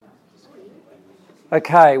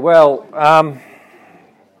Okay, well,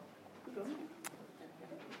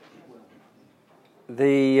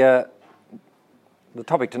 the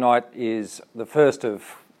topic tonight is the first of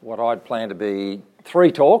what I'd planned to be 3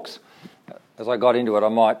 talks. As I got into it, I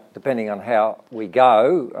might, depending on how we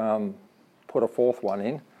go, put a 4th one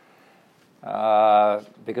in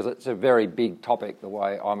because it's a very big topic the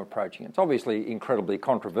way I'm approaching it. It's obviously incredibly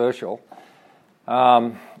controversial,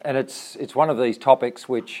 and it's one of these topics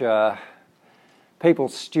which people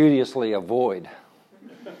studiously avoid.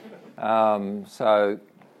 So,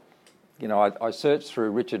 you know, I searched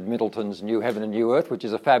through Richard Middleton's New Heaven and New Earth, which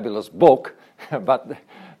is a fabulous book, but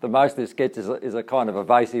the most this gets is a kind of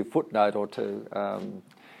evasive footnote or two.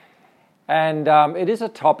 And it is a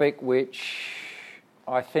topic which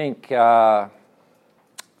I think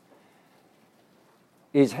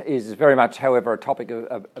is very much, however, a topic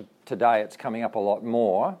of today. It's coming up a lot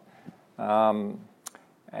more.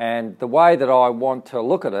 And the way that I want to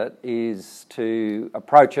look at it is to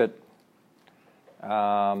approach it,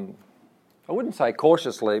 I wouldn't say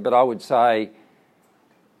cautiously, but I would say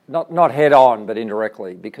not head on, but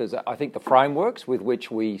indirectly, because I think the frameworks with which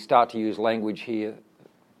we start to use language here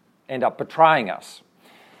end up betraying us.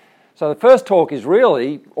 So the first talk is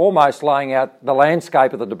really almost laying out the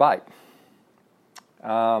landscape of the debate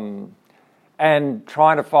and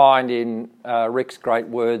trying to find in Rick's great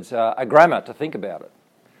words a grammar to think about it.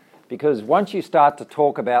 Because once you start to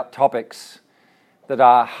talk about topics that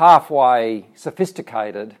are halfway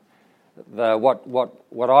sophisticated, what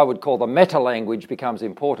I would call the meta-language becomes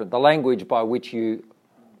important. The language by which you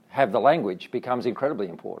have the language becomes incredibly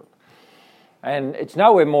important. And it's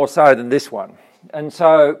nowhere more so than this one. And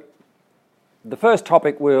so the first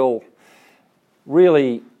topic will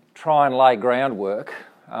really try and lay groundwork,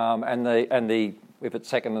 and if it's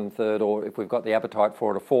second and third, or if we've got the appetite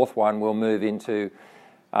for it, a 4th one, we'll move into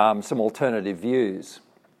some alternative views,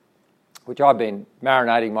 which I've been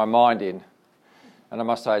marinating my mind in, and I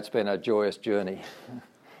must say it's been a joyous journey.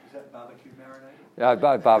 Is that barbecue marinade?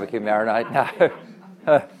 No, barbecue marinade,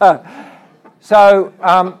 no. So,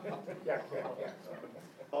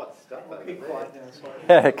 hot stuff over there. Keep quiet now, sorry.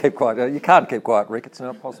 yeah, keep quiet. You can't keep quiet, Rick. It's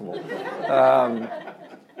not possible.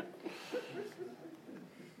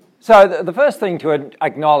 So the first thing to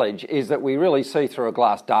acknowledge is that we really see through a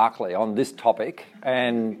glass darkly on this topic,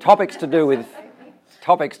 and topics to do with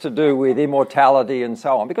immortality and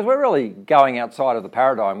so on, because we're really going outside of the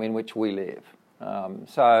paradigm in which we live.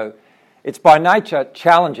 So it's by nature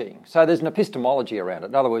challenging. So there's an epistemology around it.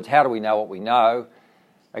 In other words, how do we know what we know,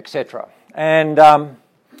 etc. And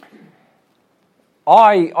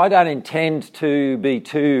I don't intend to be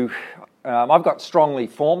too... I've got strongly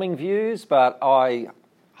forming views, but I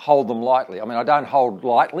hold them lightly. I mean, I don't hold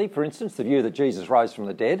lightly, for instance, the view that Jesus rose from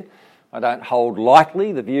the dead. I don't hold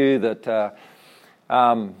lightly the view that,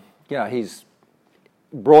 he's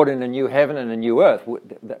brought in a new heaven and a new earth.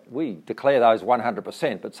 We declare those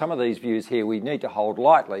 100%, but some of these views here we need to hold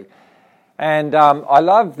lightly. And I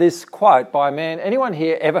love this quote by a man. Anyone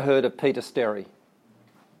here ever heard of Peter Sterry?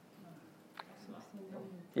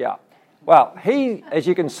 Yeah. Well, he, as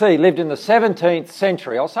you can see, lived in the 17th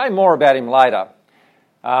century. I'll say more about him later.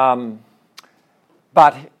 But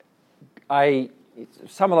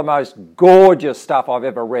some of the most gorgeous stuff I've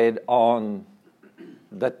ever read on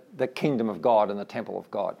the kingdom of God and the temple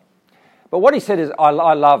of God. But what he said is, I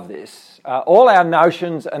love this. All our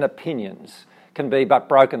notions and opinions can be but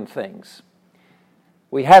broken things.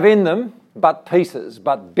 We have in them but pieces,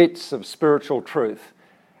 but bits of spiritual truth,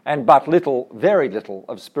 and but little, very little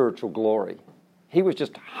of spiritual glory. He was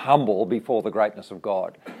just humble before the greatness of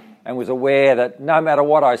God, and was aware that no matter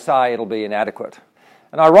what I say, it'll be inadequate.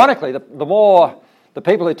 And ironically, the more the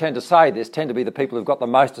people who tend to say this tend to be the people who've got the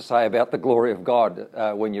most to say about the glory of God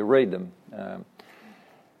when you read them.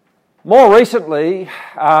 More recently,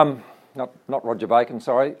 not Roger Bacon,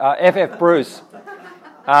 sorry, F.F. Bruce.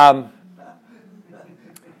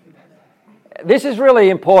 This is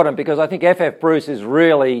really important because I think F.F. Bruce is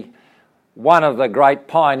really one of the great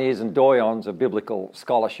pioneers and doyens of biblical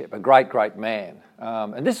scholarship, a great, great man.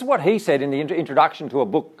 And this is what he said in the introduction to a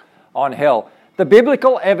book on hell. The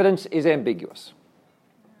biblical evidence is ambiguous.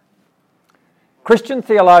 Christian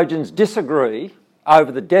theologians disagree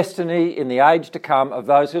over the destiny in the age to come of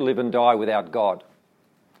those who live and die without God.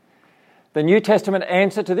 The New Testament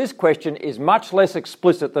answer to this question is much less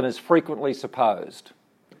explicit than is frequently supposed.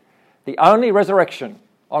 The only resurrection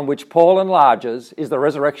on which Paul enlarges is the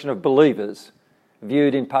resurrection of believers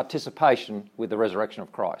viewed in participation with the resurrection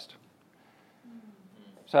of Christ.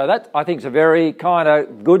 So that, I think, is a very kind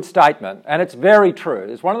of good statement, and it's very true.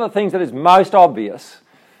 It's one of the things that is most obvious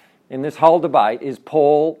in this whole debate is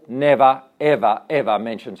Paul never, ever, ever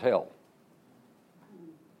mentions hell,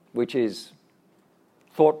 which is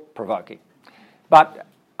thought-provoking. But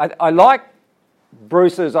I like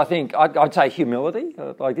Bruce's, I think, I'd say humility.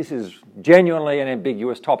 Like, this is genuinely an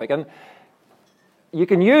ambiguous topic. And you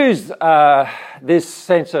can use this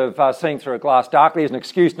sense of seeing through a glass darkly as an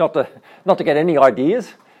excuse not to get any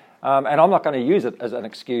ideas. And I'm not going to use it as an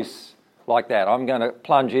excuse like that. I'm going to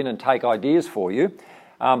plunge in and take ideas for you.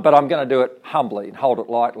 But I'm going to do it humbly and hold it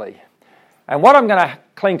lightly. And what I'm going to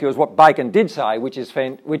cling to is what Bacon did say, which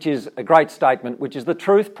is a great statement, which is the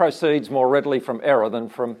truth proceeds more readily from error than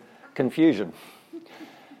from confusion.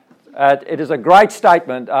 It is a great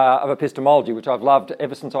statement of epistemology, which I've loved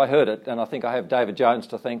ever since I heard it, and I think I have David Jones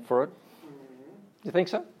to thank for it. Mm-hmm. You think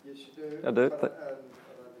so? Yes, you do. I do. I don't think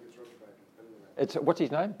it's Roger Bacon. It's, what's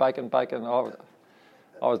his name? Bacon.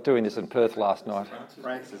 I was doing this in Perth last night.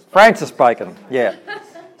 Francis Bacon, yeah.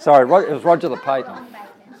 Sorry, it was Roger the Payton.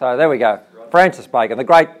 So there we go. Francis Bacon, the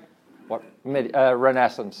great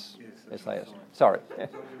Renaissance essayist. Sorry.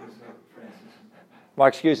 My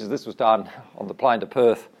excuse is this was done on the plane to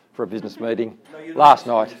Perth for a business meeting last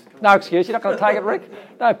night. No excuse, you're not going to take it, Rick?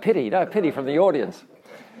 No pity from the audience.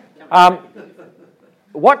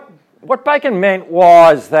 What Bacon meant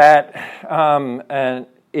was that and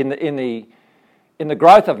in the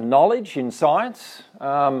growth of knowledge in science,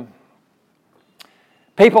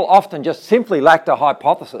 people often just simply lacked a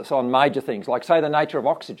hypothesis on major things, like, say, the nature of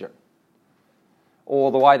oxygen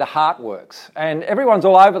or the way the heart works. And everyone's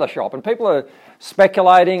all over the shop, and people are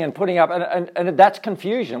speculating and putting up, and that's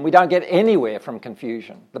confusion. We don't get anywhere from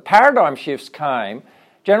confusion. The paradigm shifts came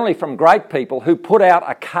generally from great people who put out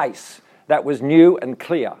a case that was new and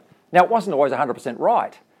clear. Now, it wasn't always 100%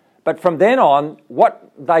 right, but from then on,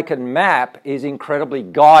 what they can map is incredibly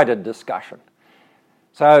guided discussion.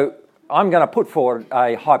 So I'm going to put forward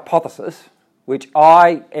a hypothesis which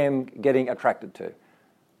I am getting attracted to.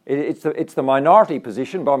 It's the minority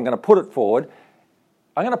position, but I'm going to put it forward.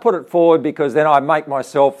 I'm going to put it forward because then I make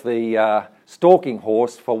myself the stalking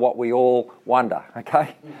horse for what we all wonder,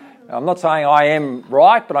 okay? I'm not saying I am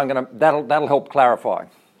right, but that'll help clarify.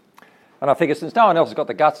 And I figure since no one else has got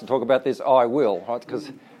the guts to talk about this, I will, right?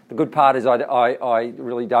 Because the good part is I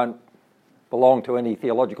really don't belong to any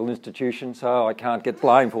theological institution, so I can't get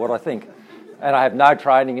blamed for what I think. And I have no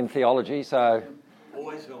training in theology, so...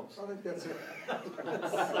 Always helps. I think that's it.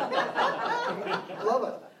 Love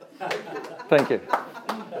it. Thank you.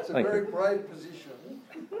 It's a very brave position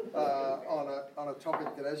on a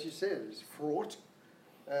topic that, as you said, is fraught,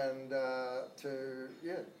 and to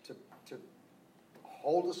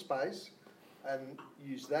hold a space and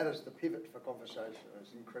use that as the pivot for conversation is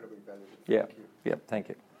incredibly valuable. Thank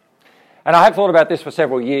you. And I have thought about this for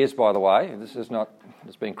several years, by the way. This is not,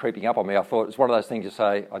 it's been creeping up on me. I thought it's one of those things you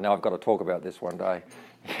say, I know I've got to talk about this one day.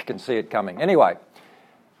 You can see it coming. Anyway,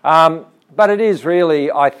 but it is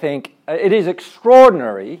really, I think, it is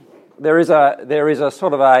extraordinary. There is a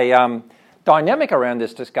sort of a dynamic around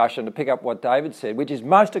this discussion, to pick up what David said, which is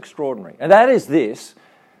most extraordinary. And that is this: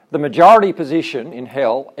 the majority position in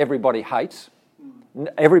hell, everybody hates.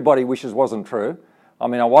 Everybody wishes wasn't true. I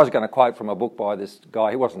mean, I was going to quote from a book by this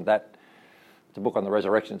guy. He wasn't that... It's a book on the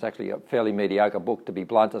resurrection. It's actually a fairly mediocre book, to be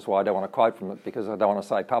blunt. That's why I don't want to quote from it, because I don't want to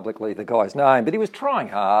say publicly the guy's name. But he was trying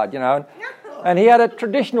hard, and he had a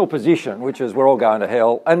traditional position, which is we're all going to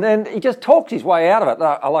hell. And then he just talks his way out of it.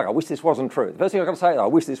 I wish this wasn't true. The first thing I've got to say is, I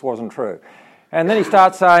wish this wasn't true. And then he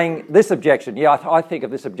starts saying, this objection, I think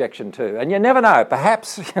of this objection too. And you never know,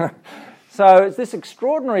 perhaps, So it's this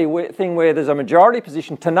extraordinary thing where there's a majority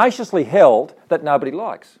position tenaciously held that nobody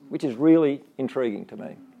likes, which is really intriguing to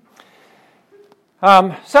me.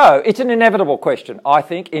 So it's an inevitable question, I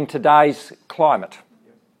think, in today's climate.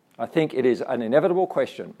 I think it is an inevitable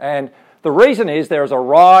question. And the reason is there is a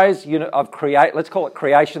rise of let's call it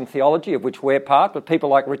creation theology, of which we're part, but people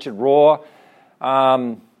like Richard Rohr,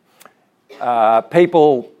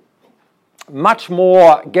 people much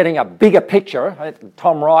more getting a bigger picture,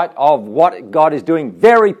 Tom Wright, of what God is doing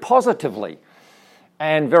very positively.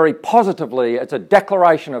 And very positively, it's a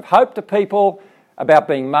declaration of hope to people about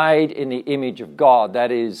being made in the image of God.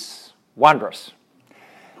 That is wondrous.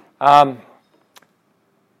 But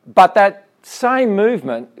that same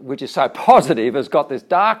movement, which is so positive, has got this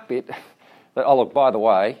dark bit that, oh look, by the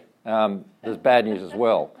way, there's bad news as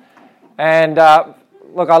well. And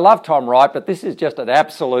look, I love Tom Wright, but this is just an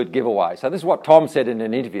absolute giveaway. So this is what Tom said in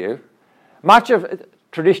an interview. Much of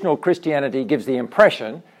traditional Christianity gives the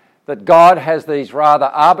impression that God has these rather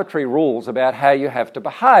arbitrary rules about how you have to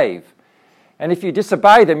behave. And if you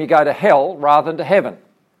disobey them, you go to hell rather than to heaven.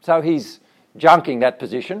 So he's junking that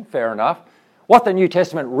position, fair enough. What the New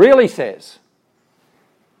Testament really says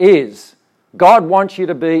is God wants you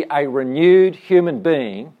to be a renewed human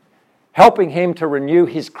being, helping him to renew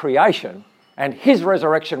his creation, and his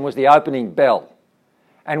resurrection was the opening bell.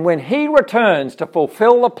 And when he returns to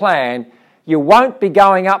fulfill the plan, you won't be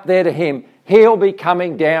going up there to him, he'll be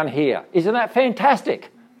coming down here. Isn't that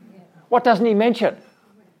fantastic? What doesn't he mention?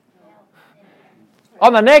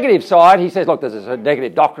 On the negative side, he says, look, there's a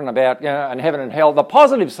negative doctrine about and heaven and hell. The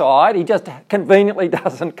positive side, he just conveniently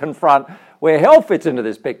doesn't confront where hell fits into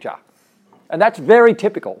this picture. And that's very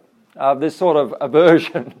typical of this sort of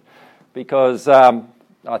aversion, because I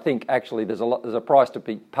think actually there's a price to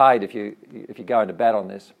be paid if you go into bat on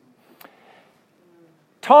this.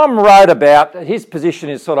 Tom wrote about, his position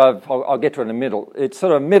is sort of, I'll get to it in the middle, it's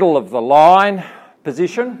sort of middle of the line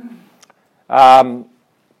position.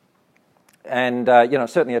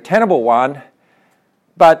 Certainly a tenable one.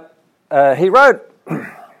 But he wrote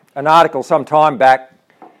an article some time back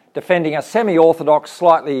defending a semi-orthodox,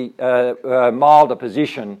 slightly milder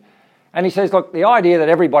position. And he says, look, the idea that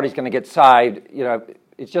everybody's going to get saved,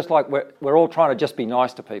 it's just like we're all trying to just be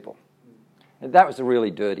nice to people. And that was a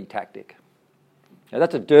really dirty tactic. Now,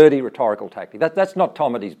 that's a dirty rhetorical tactic. That's not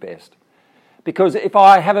Tom at his best. Because if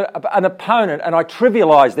I have an opponent and I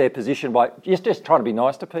trivialise their position by just trying to be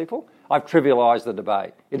nice to people, I've trivialised the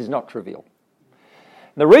debate. It is not trivial.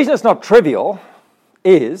 And the reason it's not trivial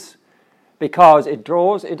is because it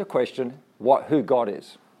draws into question who God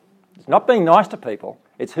is. It's not being nice to people,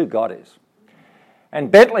 it's who God is.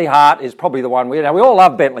 And Bentley Hart is probably the one we all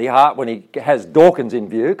love Bentley Hart when he has Dawkins in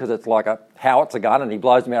view, because it's like a howitzer gun and he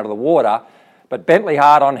blows them out of the water. But Bentley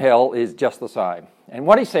Hart on hell is just the same. And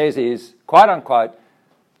what he says is, quote unquote,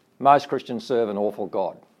 most Christians serve an awful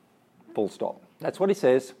God. Full stop. That's what he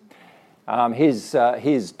says.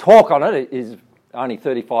 His talk on it is only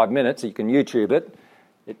 35 minutes. You can YouTube it.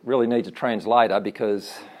 It really needs a translator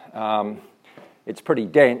because it's pretty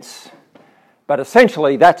dense. But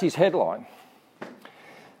essentially, that's his headline.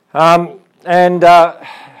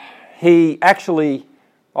 He actually,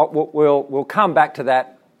 we'll come back to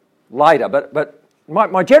that later. But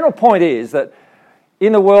my general point is that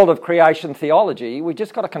in the world of creation theology, we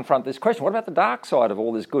just got to confront this question. What about the dark side of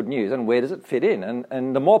all this good news, and where does it fit in?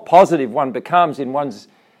 And the more positive one becomes in one's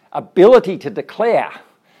ability to declare,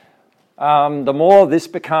 the more this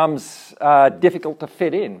becomes difficult to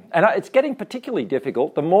fit in. And it's getting particularly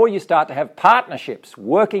difficult the more you start to have partnerships,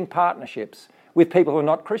 working partnerships with people who are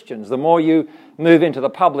not Christians, the more you move into the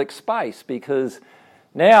public space, because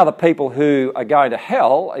now the people who are going to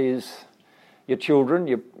hell is your children,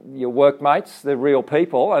 your workmates, they're real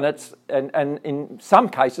people, and in some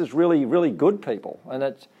cases really, really good people.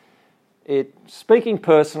 And speaking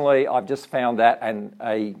personally, I've just found that, and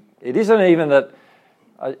it isn't even that.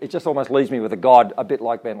 It just almost leaves me with a God a bit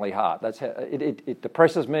like Bentley Hart. That's how, it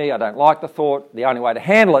depresses me. I don't like the thought. The only way to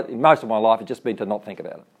handle it in most of my life has just been to not think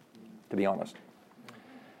about it, to be honest.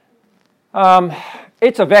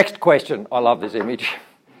 It's a vexed question. I love this image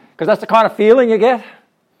because that's the kind of feeling you get.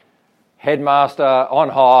 Headmaster on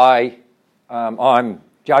high, I'm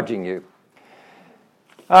judging you.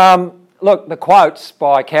 Look, the quotes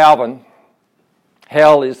by Calvin,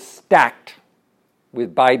 hell is stacked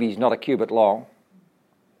with babies not a cubit long.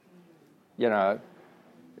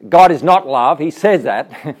 God is not love. He says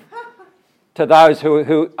that to those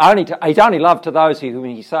he's only love to those whom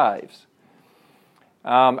he saves.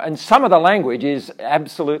 And some of the language is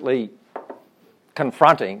absolutely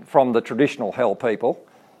confronting from the traditional hell people.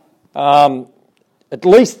 At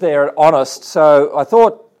least they're honest. So I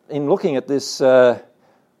thought in looking at this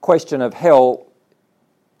question of hell,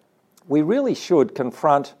 we really should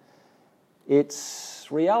confront its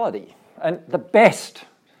reality. And the best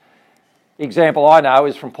example I know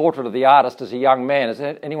is from Portrait of the Artist as a young man. Has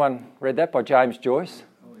anyone read that by James Joyce?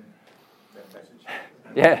 Oh, yeah. That passage.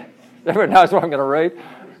 Yeah, everyone knows what I'm going to read.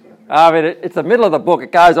 It's the middle of the book.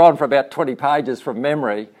 It goes on for about 20 pages from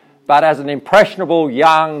memory. But as an impressionable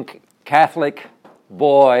young Catholic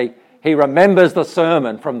boy, he remembers the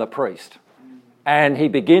sermon from the priest. And he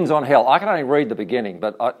begins on hell. I can only read the beginning,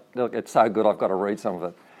 but look, it's so good I've got to read some of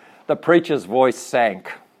it. The preacher's voice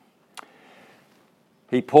sank.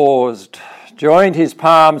 He paused, joined his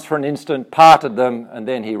palms for an instant, parted them, and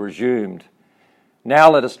then he resumed.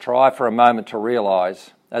 Now let us try for a moment to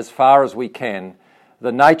realise, as far as we can,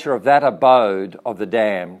 the nature of that abode of the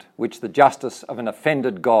damned, which the justice of an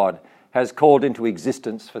offended God has called into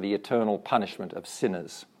existence for the eternal punishment of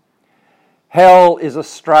sinners. Hell is a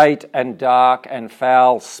strait and dark and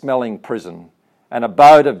foul-smelling prison, an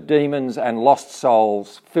abode of demons and lost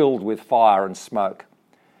souls filled with fire and smoke.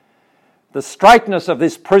 The straightness of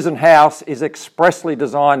this prison house is expressly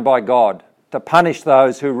designed by God, to punish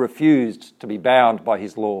those who refused to be bound by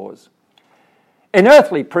his laws. In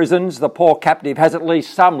earthly prisons, the poor captive has at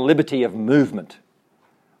least some liberty of movement,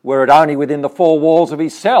 were it only within the four walls of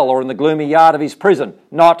his cell or in the gloomy yard of his prison.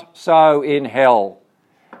 Not so in hell.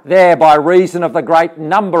 There, by reason of the great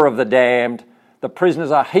number of the damned, the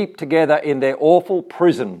prisoners are heaped together in their awful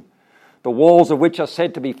prison, the walls of which are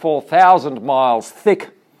said to be 4,000 miles thick,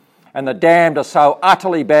 and the damned are so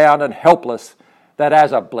utterly bound and helpless that,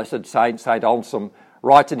 as a blessed saint, St. Anselm,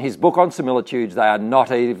 writes in his book on similitudes, they are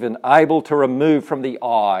not even able to remove from the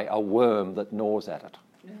eye a worm that gnaws at it.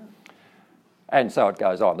 Yeah. And so it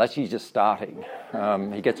goes on. That's he's just starting.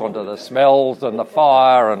 He gets onto the smells and the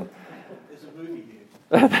fire and... There's a movie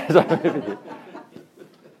here. There's a movie here.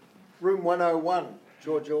 Room 101,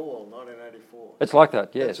 George Orwell, 1984. It's like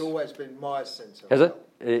that, yes. That's always been my sense of Has it.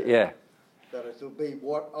 Yeah. That it'll be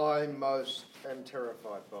what I most am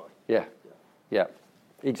terrified by. Yeah.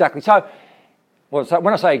 Exactly. So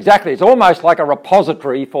when I say exactly, it's almost like a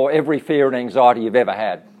repository for every fear and anxiety you've ever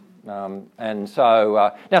had. And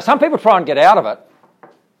so now some people try and get out of it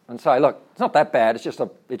and say, look, it's not that bad. It's just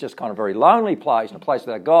kind of a very lonely place and a place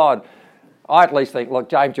without God. I at least think, look,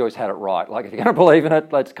 James Joyce had it right. Like, if you're going to believe in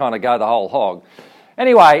it, let's kind of go the whole hog.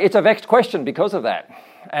 Anyway, it's a vexed question because of that.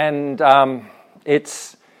 And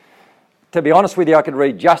it's, to be honest with you, I could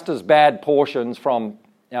read just as bad portions from,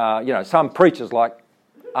 some preachers like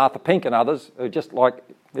Arthur Pink and others who just like,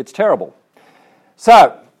 it's terrible.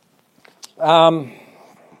 So,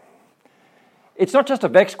 it's not just a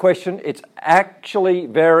vexed question, it's actually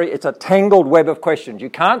it's a tangled web of questions. You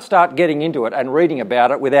can't start getting into it and reading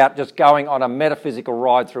about it without just going on a metaphysical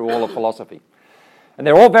ride through all of philosophy. And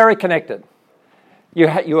they're all very connected.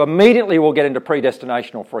 You immediately will get into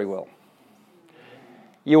predestination or free will.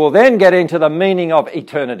 You will then get into the meaning of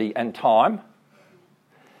eternity and time.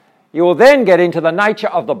 You will then get into the nature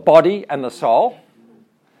of the body and the soul,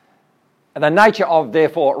 and the nature of,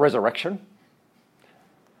 therefore, resurrection.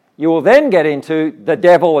 You will then get into the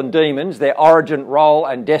devil and demons, their origin, role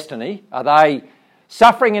and destiny. Are they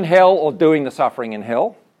suffering in hell or doing the suffering in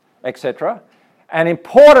hell, etc.? And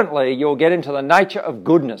importantly, you'll get into the nature of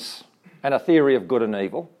goodness and a theory of good and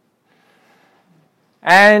evil.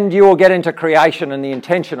 And you will get into creation and the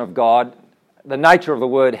intention of God, the nature of the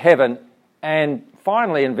word heaven, and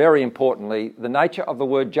finally, and very importantly, the nature of the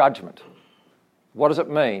word judgment. What does it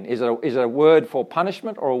mean? Is it a word for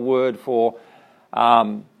punishment or a word for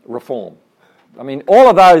reform? I mean, all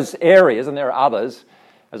of those areas, and there are others,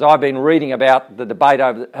 as I've been reading about the debate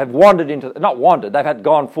over, have they've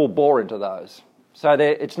gone full bore into those. So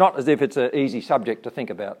it's not as if it's an easy subject to think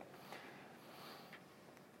about.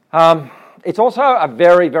 It's also a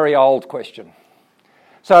very, very old question.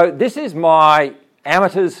 So this is my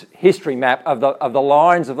amateur's history map of the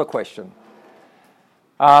lines of the question.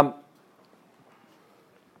 No,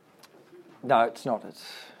 it's not. It's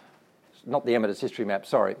not the amateur's history map,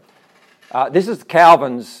 sorry. This is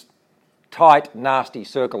Calvin's tight, nasty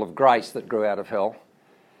circle of grace that grew out of hell.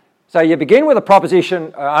 So you begin with a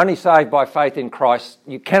proposition, only saved by faith in Christ.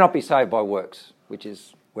 You cannot be saved by works, which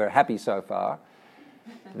is, we're happy so far.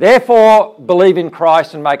 Therefore, believe in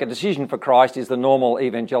Christ and make a decision for Christ is the normal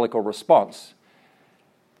evangelical response.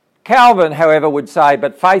 Calvin, however, would say,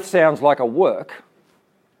 but faith sounds like a work,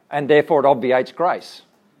 and therefore it obviates grace.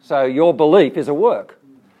 So your belief is a work.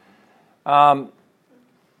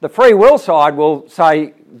 The free will side will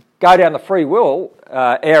say, go down the free will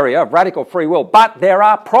area of radical free will, but there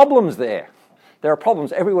are problems there. There are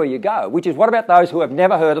problems everywhere you go, which is, what about those who have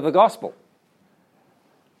never heard of the gospel?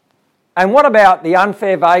 And what about the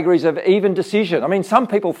unfair vagaries of even decision? I mean, some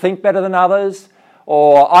people think better than others,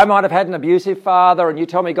 or I might have had an abusive father and you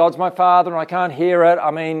tell me God's my father and I can't hear it.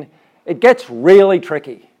 I mean, it gets really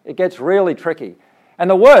tricky. It gets really tricky. And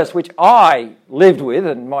the worst, which I lived with,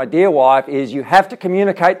 and my dear wife, is you have to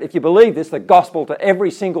communicate, if you believe this, the gospel to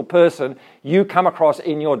every single person you come across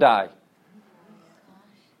in your day.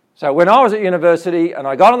 So when I was at university and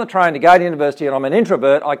I got on the train to go to university and I'm an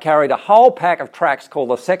introvert, I carried a whole pack of tracts called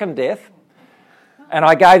The Second Death, and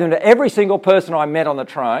I gave them to every single person I met on the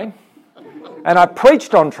train. And I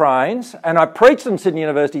preached on trains, and I preached on Sydney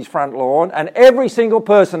University's front lawn, and every single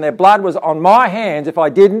person, their blood was on my hands if I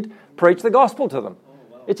didn't preach the gospel to them.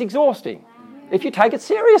 It's exhausting if you take it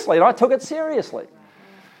seriously, and I took it seriously.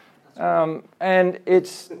 And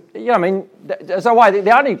it's, I mean, there's a way,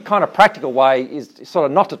 the only kind of practical way is sort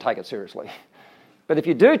of not to take it seriously. But if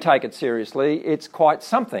you do take it seriously, it's quite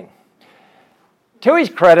something. To his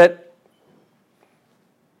credit,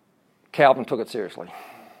 Calvin took it seriously.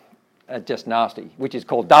 Just nasty, which is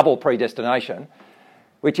called double predestination,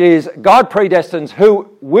 which is God predestines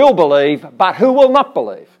who will believe, but who will not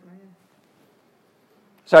believe.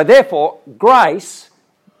 So therefore, grace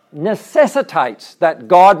necessitates that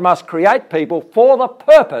God must create people for the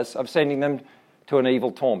purpose of sending them to an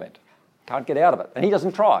evil torment. Can't get out of it. And he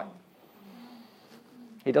doesn't try.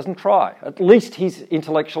 He doesn't try. At least he's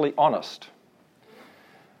intellectually honest.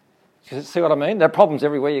 See what I mean? There are problems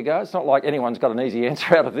everywhere you go. It's not like anyone's got an easy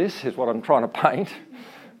answer out of this, is what I'm trying to paint.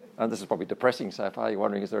 This is probably depressing so far. You're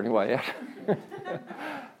wondering, is there any way out?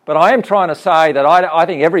 But I am trying to say that I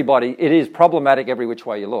think everybody, it is problematic every which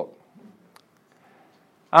way you look.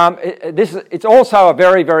 It's also a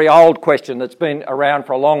very, very old question that's been around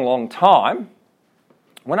for a long, long time.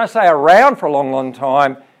 When I say around for a long, long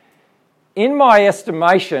time, in my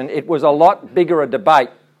estimation, it was a lot bigger a debate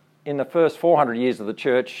in the first 400 years of the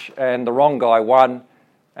church, and the wrong guy won,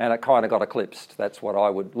 and it kind of got eclipsed. That's what I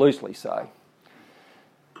would loosely say.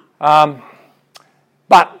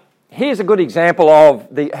 But here's a good example of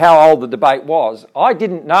how old the debate was. I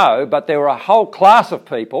didn't know, but there were a whole class of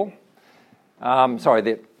people.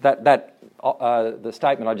 The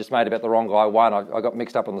statement I just made about the wrong guy won, I got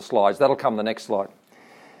mixed up on the slides. That'll come the next slide.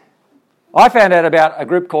 I found out about a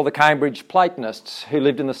group called the Cambridge Platonists who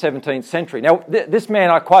lived in the 17th century. Now, this man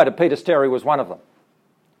I quoted, Peter Sterry, was one of them.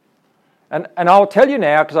 And I'll tell you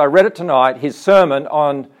now, because I read it tonight, his sermon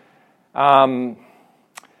on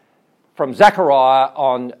from Zechariah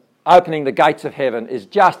on opening the gates of heaven is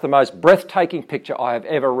just the most breathtaking picture I have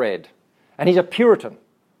ever read. And he's a Puritan,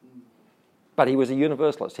 but he was a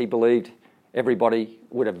Universalist. He believed everybody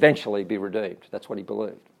would eventually be redeemed. That's what he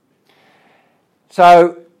believed.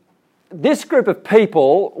 So this group of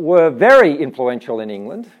people were very influential in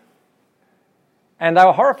England, and they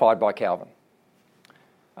were horrified by Calvin.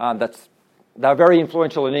 They were very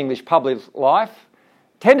influential in English public life,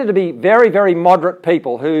 tended to be very, very moderate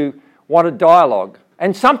people who wanted dialogue.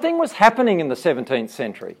 And something was happening in the 17th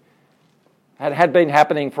century. It had been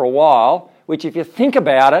happening for a while, which, if you think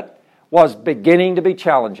about it, was beginning to be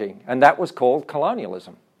challenging, and that was called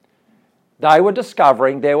colonialism. They were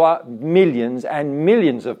discovering there were millions and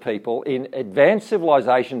millions of people in advanced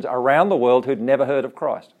civilizations around the world who'd never heard of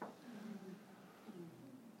Christ.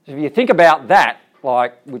 So if you think about that,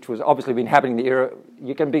 which was obviously been happening in the era,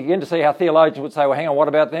 you can begin to see how theologians would say, well, hang on, what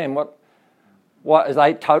about them? What are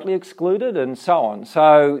they totally excluded? And so on.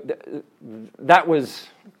 So that was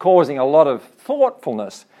causing a lot of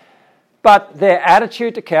thoughtfulness. But their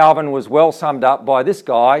attitude to Calvin was well summed up by this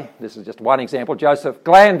guy. This is just one example, Joseph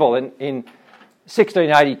Glanville in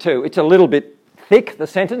 1682. It's a little bit thick, the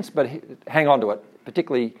sentence, but hang on to it,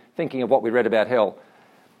 particularly thinking of what we read about hell.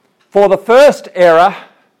 For the first error,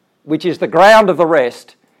 which is the ground of the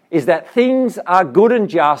rest, is that things are good and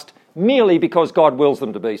just merely because God wills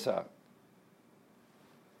them to be so.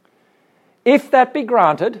 If that be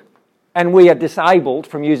granted, and we are disabled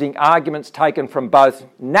from using arguments taken from both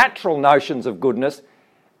natural notions of goodness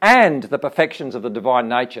and the perfections of the divine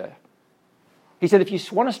nature, he said, if you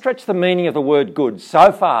want to stretch the meaning of the word good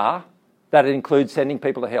so far that it includes sending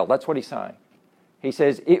people to hell, that's what he's saying. He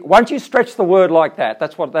says, once you stretch the word like that,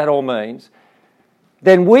 that's what that all means,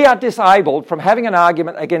 then we are disabled from having an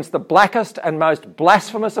argument against the blackest and most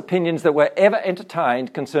blasphemous opinions that were ever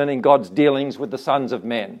entertained concerning God's dealings with the sons of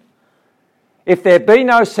men. If there be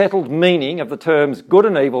no settled meaning of the terms good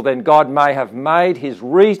and evil, then God may have made his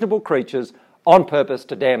reasonable creatures on purpose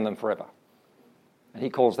to damn them forever. And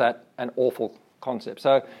he calls that an awful concept.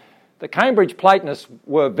 So the Cambridge Platonists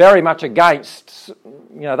were very much against,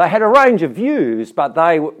 they had a range of views, but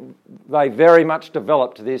they very much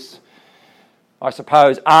developed this, I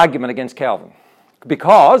suppose, argument against Calvin.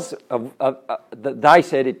 Because they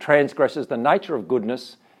said it transgresses the nature of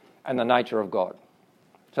goodness and the nature of God.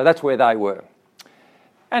 So that's where they were.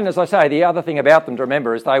 And as I say, the other thing about them to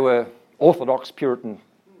remember is they were Orthodox Puritan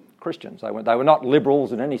Christians. They were not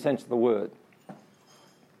liberals in any sense of the word.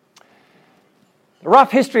 The rough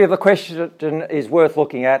history of the question is worth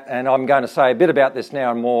looking at, and I'm going to say a bit about this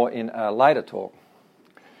now and more in a later talk.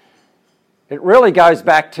 It really goes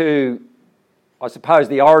back to, I suppose,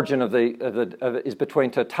 the origin of is between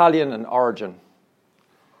Tertullian and Origen.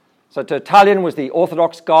 So Tertullian was the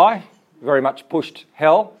Orthodox guy, very much pushed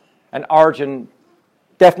hell, and Origen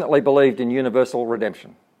definitely believed in universal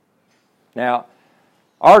redemption. Now,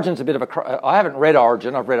 Origen's a bit of I haven't read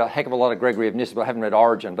Origen. I've read a heck of a lot of Gregory of Nyssa, but I haven't read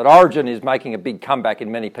Origen. But Origen is making a big comeback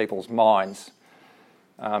in many people's minds.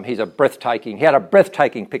 He had a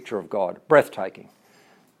breathtaking picture of God. Breathtaking.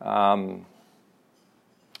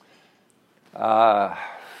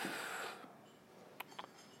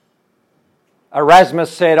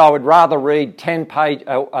 Erasmus said, I would rather read 1 page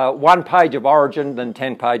of Origen than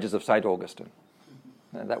 10 pages of St. Augustine.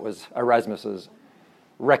 And that was Erasmus's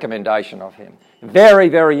recommendation of him. Very,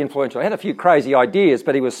 very influential. He had a few crazy ideas,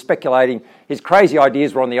 but he was speculating. His crazy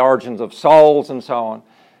ideas were on the origins of souls and so on.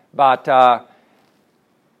 But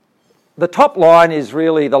the top line is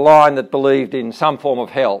really the line that believed in some form of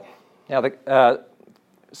hell. Now,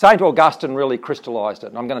 St. Augustine really crystallised it,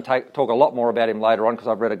 and I'm going to talk a lot more about him later on because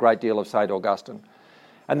I've read a great deal of St. Augustine.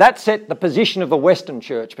 And that set the position of the Western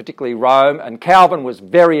Church, particularly Rome, and Calvin was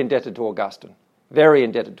very indebted to Augustine. Very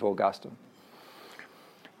indebted to Augustine.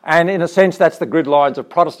 And in a sense, that's the grid lines of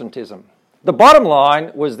Protestantism. The bottom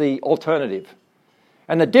line was the alternative.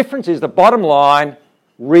 And the difference is the bottom line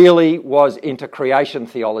really was into creation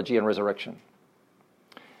theology and resurrection.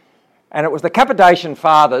 And it was the Cappadocian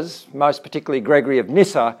Fathers, most particularly Gregory of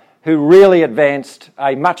Nyssa, who really advanced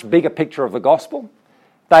a much bigger picture of the gospel.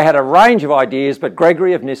 They had a range of ideas, but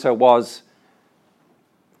Gregory of Nyssa was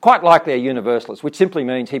quite likely a universalist, which simply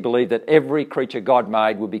means he believed that every creature God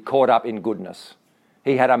made would be caught up in goodness.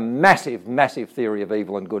 He had a massive, massive theory of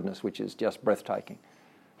evil and goodness, which is just breathtaking.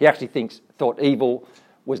 He actually thought evil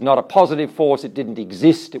was not a positive force, it didn't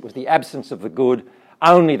exist, it was the absence of the good.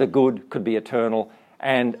 Only the good could be eternal,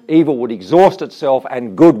 and evil would exhaust itself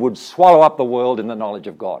and good would swallow up the world in the knowledge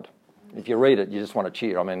of God. If you read it, you just want to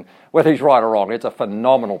cheer. I mean, whether he's right or wrong, it's a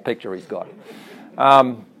phenomenal picture he's got.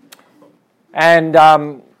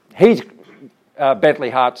 He's Bentley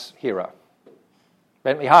Hart's hero.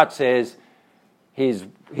 Bentley Hart says his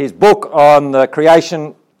book on the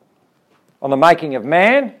creation, on the making of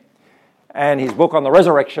man, and his book on the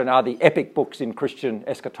resurrection are the epic books in Christian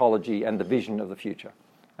eschatology and the vision of the future.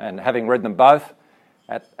 And having read them both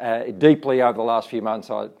deeply over the last few months,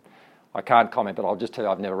 I can't comment, but I'll just tell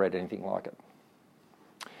you I've never read anything like it.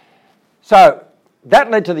 So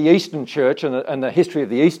that led to the Eastern Church and the history of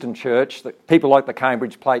the Eastern Church, people like the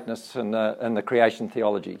Cambridge Platonists and the creation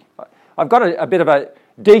theology. I've got a bit of a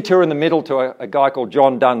detour in the middle to a guy called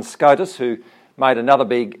John Duns Scotus, who made another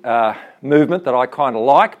big movement that I kind of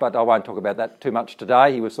like, but I won't talk about that too much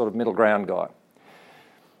today. He was sort of middle ground guy.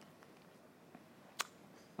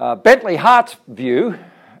 Bentley Hart's view,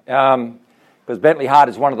 because Bentley Hart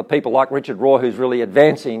is one of the people like Richard Rohr who's really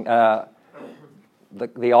advancing the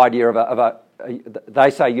idea of they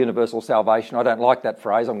say universal salvation. I don't like that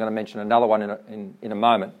phrase. I'm going to mention another one in a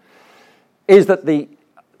moment. Is that the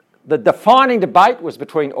defining debate was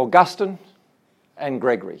between Augustine and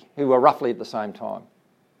Gregory, who were roughly at the same time.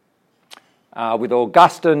 With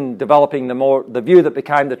Augustine developing the view that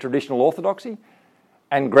became the traditional orthodoxy,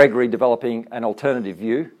 and Gregory developing an alternative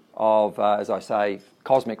view of, as I say,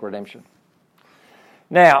 cosmic redemption.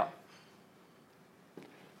 Now,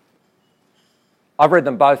 I've read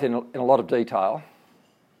them both in a lot of detail,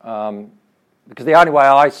 because the only way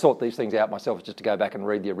I sort these things out myself is just to go back and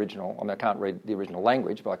read the original. I mean, I can't read the original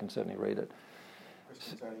language, but I can certainly read it.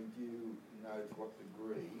 Question, Tony, do you know to what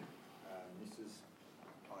degree Nyssa's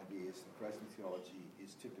ideas, the creation theology,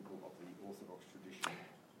 is typical of the Orthodox tradition?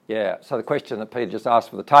 Yeah, so the question that Peter just asked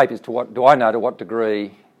for the tape is to what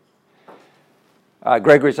degree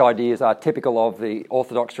Gregory's ideas are typical of the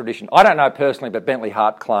Orthodox tradition. I don't know personally, but Bentley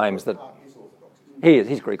Hart claims that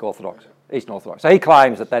he's Greek Orthodox, Eastern Orthodox. So he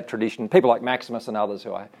claims that tradition, people like Maximus and others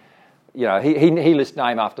who are, he lists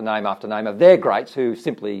name after name after name of their greats who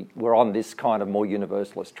simply were on this kind of more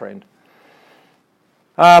universalist trend.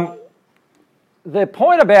 The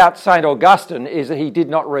point about St. Augustine is that he did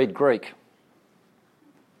not read Greek.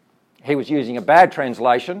 He was using a bad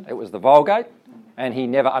translation, it was the Vulgate, and he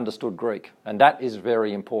never understood Greek. And that is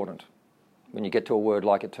very important when you get to a word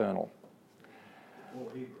like eternal.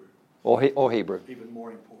 Or Hebrew. Or Hebrew. Even more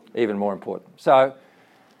important. Even more important. So,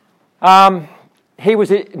 he was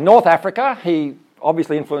in North Africa. He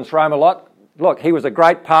obviously influenced Rome a lot. Look, he was a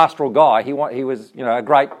great pastoral guy. He was, a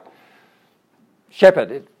great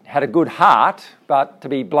shepherd. It had a good heart, but to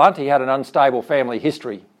be blunt, he had an unstable family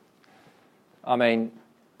history. I mean,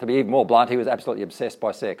 to be even more blunt, he was absolutely obsessed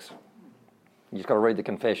by sex. You just got to read the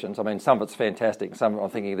Confessions. I mean, some of it's fantastic. Some of it I'm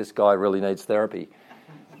thinking this guy really needs therapy.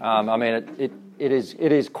 I mean, it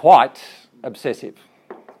is quite obsessive.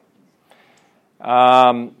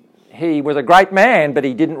 He was a great man, but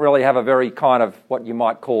he didn't really have a very kind of what you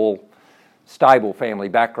might call stable family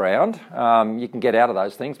background. You can get out of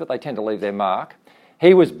those things, but they tend to leave their mark.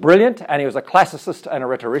 He was brilliant, and he was a classicist and a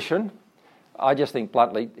rhetorician. I just think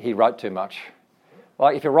bluntly, he wrote too much.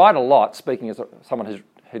 Like, if you write a lot, speaking as someone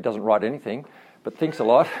who doesn't write anything, but thinks a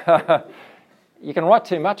lot, you can write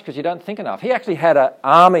too much because you don't think enough. He actually had an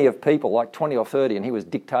army of people, like 20 or 30, and he was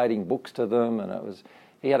dictating books to them, and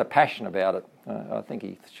he had a passion about it. I think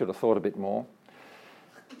he should have thought a bit more.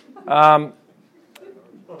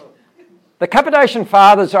 The Cappadocian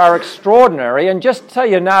Fathers are extraordinary, and just so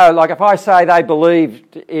you know, like if I say they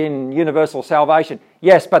believed in universal salvation,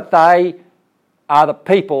 yes, but they are the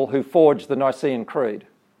people who forged the Nicene Creed.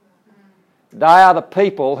 They are the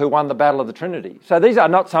people who won the Battle of the Trinity. So these are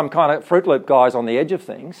not some kind of Fruit Loop guys on the edge of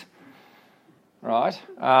things, right?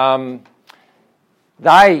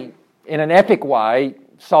 They, in an epic way,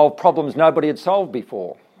 solved problems nobody had solved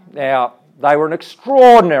before. Now, they were an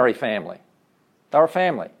extraordinary family. They were a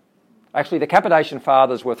family. Actually, the Cappadocian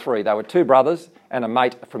Fathers were three. They were two brothers and a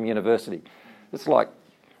mate from university. It's like...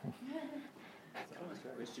 Can I ask a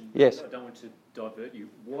question? Yes. I don't want to divert you.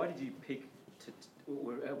 Why did you pick...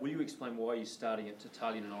 will you explain why you're starting at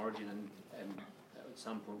Tertullian in origin and at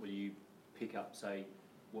some point will you pick up, say,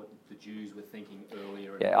 what the Jews were thinking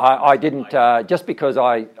earlier? Yeah, I didn't, just because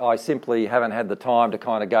I simply haven't had the time to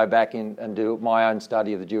kind of go back in and do my own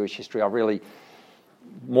study of the Jewish history. I really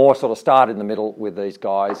more sort of started in the middle with these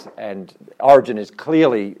guys, and Origen is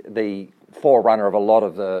clearly the forerunner of a lot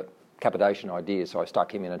of the Cappadocian ideas, so I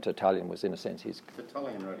stuck him in, and Tertullian was, in a sense, his...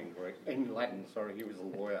 Tertullian wrote in Greek, in Latin, sorry, he was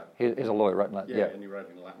a lawyer. He's a lawyer, wrote in Latin, yeah. And he wrote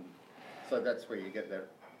in Latin. So that's where you get that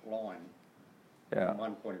line. Yeah. From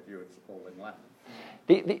one point of view, it's all in Latin.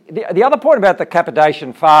 The other point about the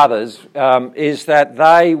Cappadocian Fathers is that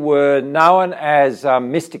they were known as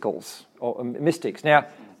mysticals, or mystics. Now,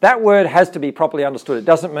 that word has to be properly understood. It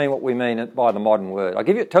doesn't mean what we mean it by the modern word. I'll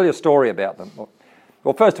tell you a story about them.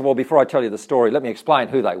 Well, first of all, before I tell you the story, let me explain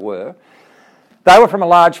who they were. They were from a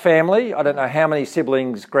large family. I don't know how many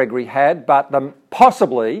siblings Gregory had, but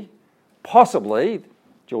possibly,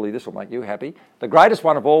 Julie, this will make you happy, the greatest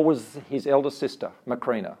one of all was his eldest sister,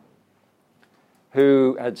 Macrina,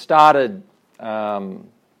 who had started a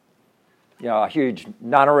huge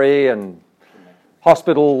nunnery and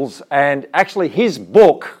hospitals, and actually his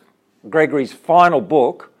book, Gregory's final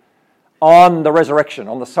book, on the resurrection,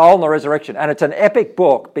 on the soul and the resurrection. And it's an epic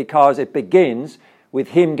book because it begins with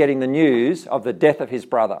him getting the news of the death of his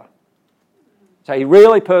brother. So he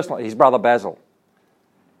really personalised, his brother Basil.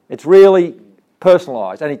 It's really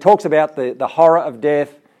personalised. And he talks about the horror of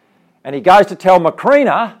death. And he goes to tell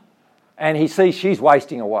Macrina, and he sees she's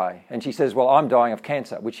wasting away. And she says, well, I'm dying of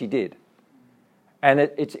cancer, which she did. And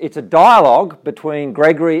it's a dialogue between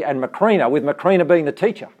Gregory and Macrina, with Macrina being the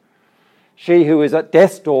teacher. She who is at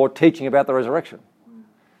death's door teaching about the resurrection.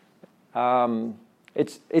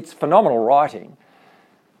 It's phenomenal writing.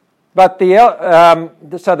 But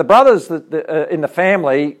so the brothers in the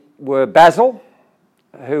family were Basil,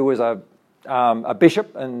 who was a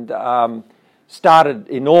bishop and started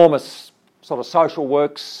enormous sort of social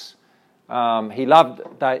works.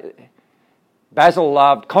 Basil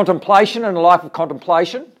loved contemplation and a life of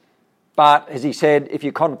contemplation, but as he said, if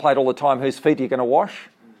you contemplate all the time, whose feet are you going to wash?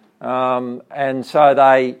 And so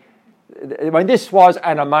this was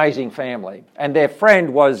an amazing family. And their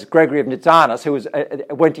friend was Gregory of Nizanus, who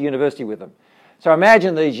went to university with them. So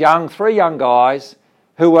imagine these three young guys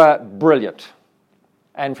who were brilliant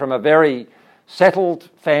and from a very settled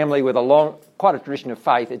family with quite a tradition of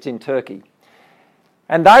faith. It's in Turkey.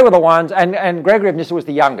 And they were the ones, and Gregory of Nyssa was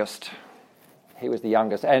the youngest. He was the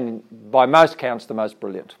youngest, and by most counts, the most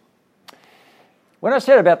brilliant. What I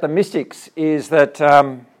said about the mystics is that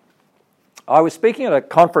I was speaking at a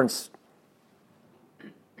conference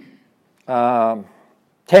 10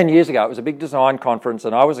 years ago. It was a big design conference,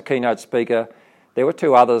 and I was a keynote speaker. There were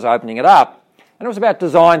two others opening it up, and it was about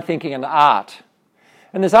design thinking and art.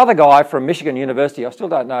 And this other guy from Michigan University, I still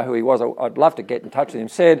don't know who he was, I'd love to get in touch with him,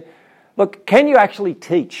 said, look, can you actually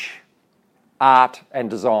teach art and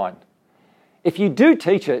design? If you do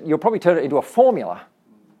teach it, you'll probably turn it into a formula.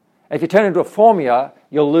 If you turn it into a formula,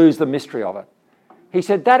 you'll lose the mystery of it. He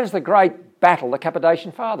said that is the great battle the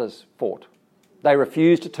Cappadocian Fathers fought. They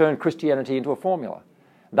refused to turn Christianity into a formula.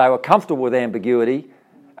 They were comfortable with ambiguity,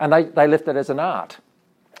 and they left it as an art.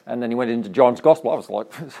 And then he went into John's Gospel. I was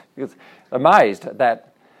like amazed at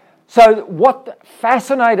that. So what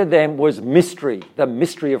fascinated them was mystery, the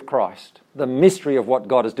mystery of Christ, the mystery of what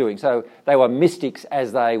God is doing. So they were mystics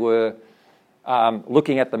as they were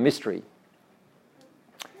looking at the mystery.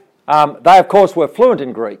 They, of course, were fluent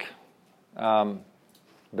in Greek,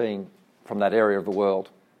 being from that area of the world.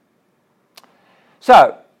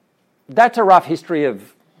 So that's a rough history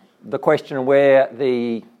of the question where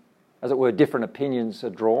as it were, different opinions are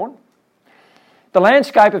drawn. The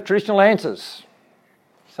landscape of traditional answers.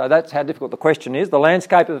 So that's how difficult the question is. The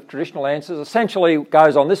landscape of traditional answers essentially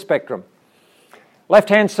goes on this spectrum.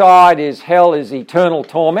 Left-hand side is hell is eternal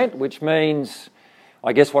torment, which means,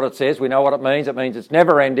 I guess what it says, we know what it means. It means it's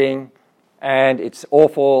never-ending, and it's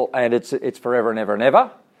awful, and it's forever and ever and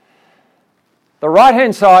ever. The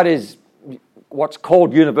right-hand side is what's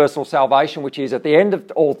called universal salvation, which is at the end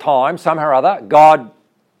of all time, somehow or other, God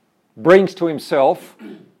brings to himself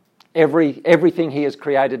everything he has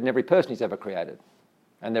created and every person he's ever created.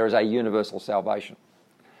 And there is a universal salvation.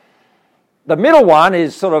 The middle one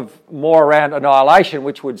is sort of more around annihilation,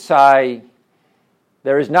 which would say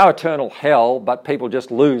there is no eternal hell, but people just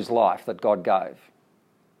lose life that God gave.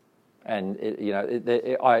 And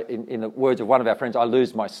in the words of one of our friends, I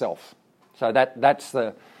lose myself. So that's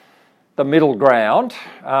the middle ground.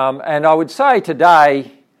 And I would say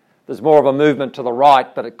today there's more of a movement to the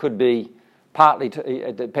right, but it could be partly,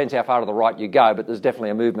 it depends how far to the right you go, but there's definitely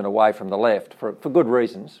a movement away from the left for good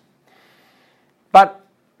reasons. But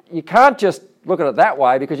you can't just look at it that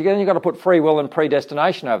way, because then you've got to put free will and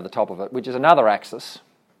predestination over the top of it, which is another axis.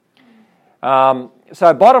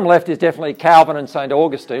 So bottom left is definitely Calvin and St.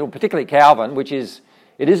 Augustine, or particularly Calvin, which is,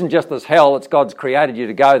 it isn't just this hell, it's God's created you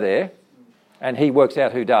to go there, and he works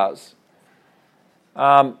out who does.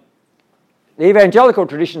 The evangelical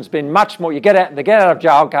tradition's been much more, the get out of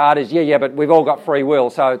jail card is, but we've all got free will,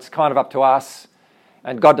 so it's kind of up to us,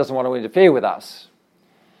 and God doesn't want to interfere with us.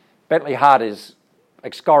 Bentley Hart is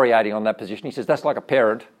excoriating on that position. He says that's like a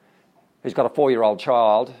parent who's got a 4-year-old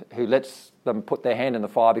child who lets them put their hand in the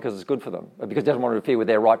fire because it's good for them, because it doesn't want to interfere with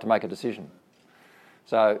their right to make a decision.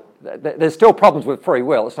 So there's still problems with free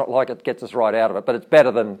will. It's not like it gets us right out of it, but it's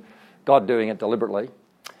better than God doing it deliberately.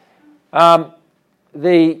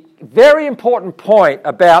 The very important point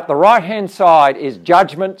about the right-hand side is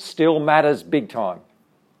judgment still matters big time.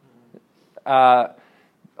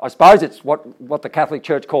 I suppose it's what the Catholic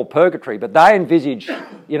Church called purgatory, but they envisage,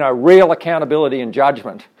 real accountability and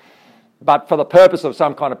judgment, but for the purpose of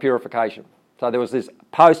some kind of purification. So there was this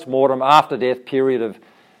post-mortem, after-death period of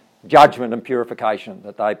judgment and purification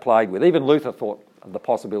that they played with. Even Luther thought of the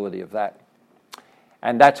possibility of that.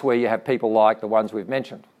 And that's where you have people like the ones we've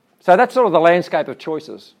mentioned. So that's sort of the landscape of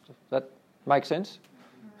choices. Does that make sense?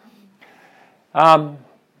 Now,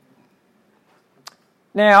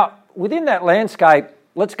 within that landscape,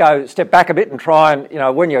 let's go step back a bit and try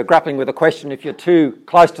and, when you're grappling with a question, if you're too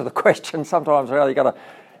close to the question, sometimes you've got to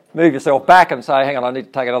move yourself back and say, hang on, I need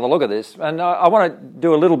to take another look at this. And I want to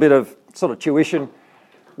do a little bit of sort of tuition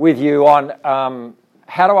with you on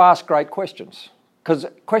how to ask great questions, because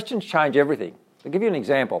questions change everything. I'll give you an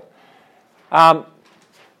example.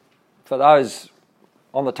 For those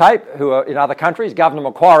on the tape who are in other countries, Governor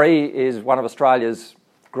Macquarie is one of Australia's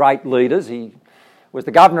great leaders. He was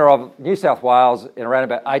the governor of New South Wales in around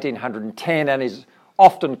about 1810 and is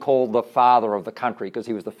often called the father of the country because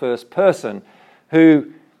he was the first person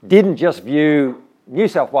who didn't just view New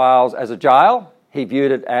South Wales as a jail, he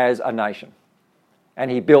viewed it as a nation.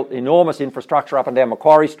 And he built enormous infrastructure up and down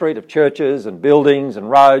Macquarie Street of churches and buildings and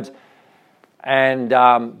roads, and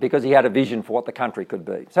because he had a vision for what the country could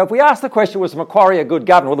be. So if we ask the question, was Macquarie a good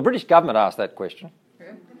governor? Well, the British government asked that question,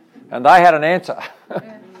 and they had an answer,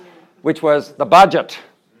 which was the budget.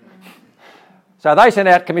 So they sent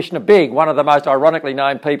out Commissioner Bigg, one of the most ironically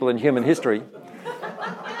named people in human history,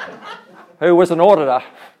 who was an auditor.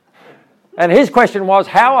 And his question was,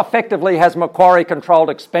 how effectively has Macquarie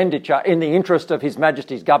controlled expenditure in the interest of His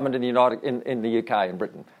Majesty's government in the UK and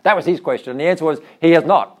Britain? That was his question. And the answer was, he has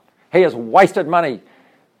not. He has wasted money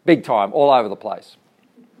big time all over the place.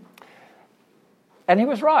 And he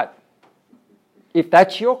was right. If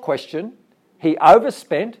that's your question, he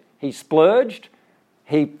overspent, he splurged,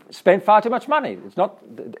 he spent far too much money. It's not.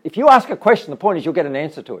 If you ask a question, the point is you'll get an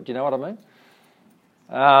answer to it. Do you know what I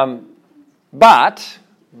mean?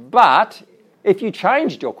 But if you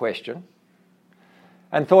changed your question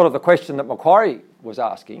and thought of the question that Macquarie was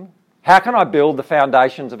asking, how can I build the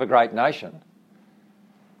foundations of a great nation?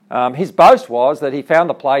 His boast was that he found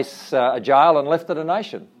the place a jail and left it a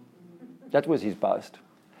nation. That was his boast.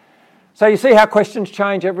 So you see how questions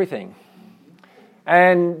change everything.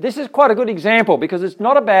 And this is quite a good example because it's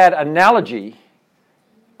not a bad analogy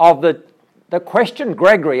of the question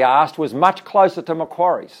Gregory asked was much closer to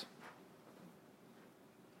Macquarie's.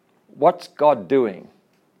 What's God doing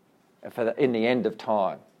in the end of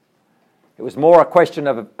time? It was more a question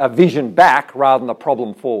of a vision back rather than a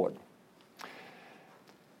problem forward.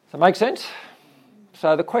 Does that make sense?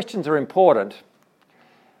 So the questions are important.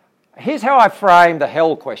 Here's how I frame the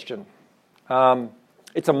hell question.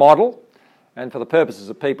 It's a model, and for the purposes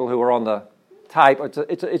of people who are on the tape,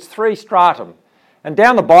 it's 3 stratum. And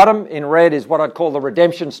down the bottom in red is what I'd call the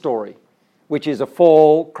redemption story, which is a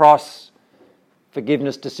fall, cross,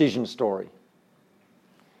 forgiveness, decision story.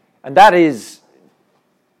 And that is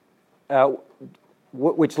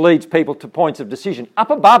which leads people to points of decision.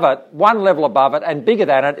 Up above it, one level above it, and bigger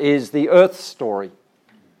than it, is the earth story,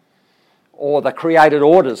 or the created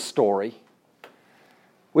orders story,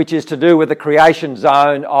 which is to do with the creation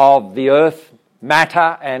zone of the earth,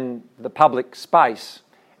 matter, and the public space.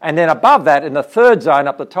 And then above that, in the third zone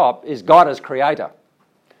up the top, is God as creator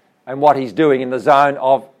and what he's doing in the zone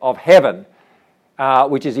of heaven,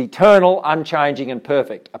 which is eternal, unchanging and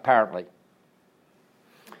perfect, apparently.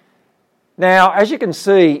 Now, as you can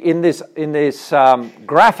see in this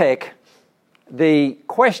graphic, the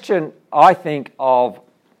question, I think, of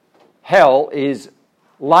hell is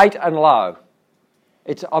late and low.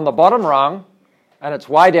 It's on the bottom rung and it's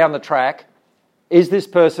way down the track. Is this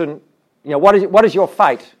person, what is your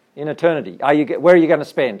fate in eternity? Where are you going to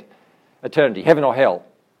spend eternity, heaven or hell?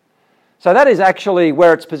 So that is actually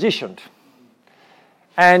where it's positioned.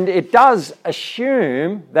 And it does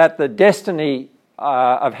assume that the destiny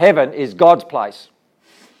of heaven is God's place.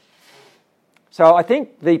 So I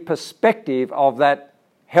think the perspective of that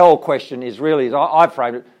hell question is really, as I've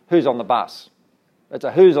framed it, who's on the bus? It's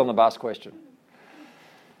a who's on the bus question.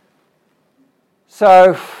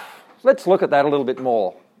 So let's look at that a little bit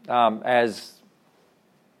more as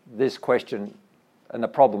this question and the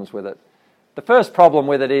problems with it. The first problem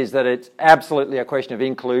with it is that it's absolutely a question of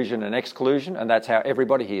inclusion and exclusion, and that's how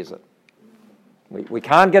everybody hears it. We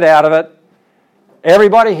can't get out of it.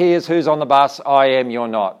 Everybody hears who's on the bus, I am, you're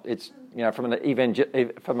not. It's,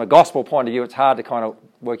 from a gospel point of view, it's hard to kind of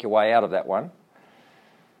work your way out of that one.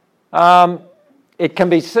 It can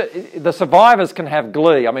be, the survivors can have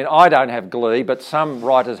glee. I mean, I don't have glee, but some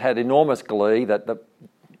writers had enormous glee that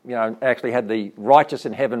actually had the righteous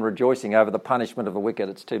in heaven rejoicing over the punishment of the wicked.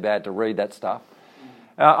 It's too bad to read that stuff.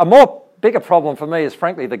 A bigger problem for me is,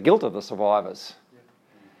 frankly, the guilt of the survivors.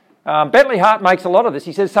 Bentley Hart makes a lot of this.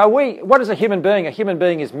 He says, what is a human being? A human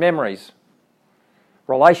being is memories,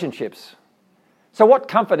 relationships. So what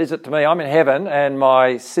comfort is it to me? I'm in heaven and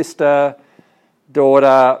my sister,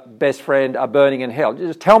 daughter, best friend are burning in hell.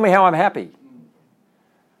 Just tell me how I'm happy.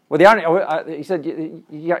 Well, he said,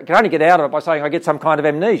 you can only get out of it by saying I get some kind of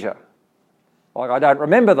amnesia. Like I don't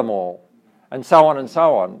remember them all, and so on and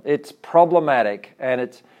so on. It's problematic,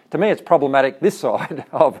 and to me it's problematic this side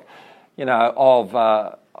of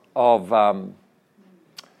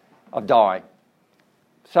dying.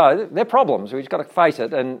 So they're problems. We've got to face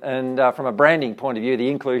it, and from a branding point of view, the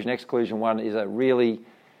inclusion-exclusion one is a really...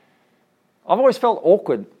 I've always felt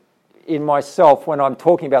awkward in myself when I'm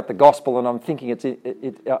talking about the gospel and I'm thinking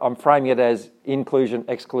I'm framing it as inclusion,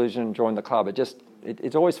 exclusion, join the club.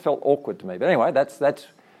 It's always felt awkward to me. But anyway, that's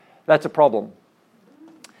a problem.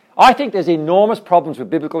 I think there's enormous problems with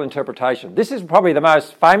biblical interpretation. This is probably the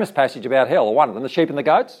most famous passage about hell, or one of them, the sheep and the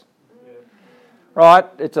goats. Yeah. Right?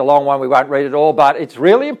 It's a long one, we won't read it all, but it's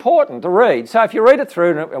really important to read. So if you read it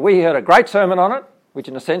through, and we heard a great sermon on it, which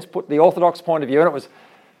in a sense put the orthodox point of view, and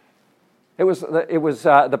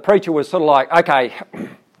the preacher was sort of like, okay,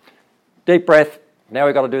 deep breath, now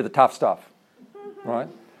we've got to do the tough stuff, right?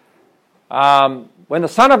 When the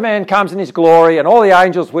Son of Man comes in his glory and all the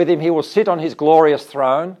angels with him, he will sit on his glorious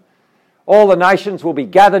throne. All the nations will be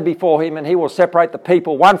gathered before him, and he will separate the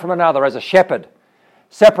people one from another as a shepherd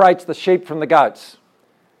separates the sheep from the goats.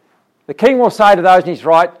 The king will say to those in his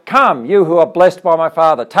right, come, you who are blessed by my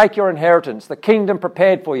Father, take your inheritance, the kingdom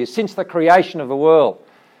prepared for you since the creation of the world.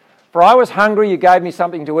 For I was hungry, you gave me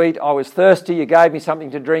something to eat. I was thirsty, you gave me something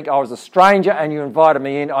to drink. I was a stranger, and you invited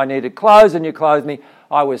me in. I needed clothes, and you clothed me.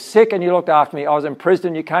 I was sick, and you looked after me. I was in prison,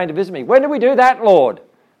 and you came to visit me. When did we do that, Lord?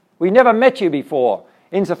 We never met you before.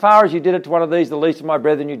 Insofar as you did it to one of these, the least of my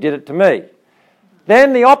brethren, you did it to me.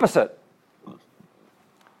 Then the opposite.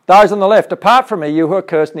 Those on the left, depart from me, you who are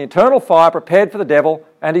cursed, in the eternal fire prepared for the devil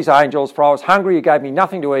and his angels. For I was hungry, you gave me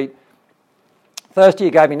nothing to eat. Thirsty,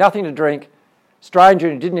 you gave me nothing to drink. Stranger,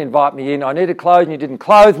 and you didn't invite me in. I needed clothes and you didn't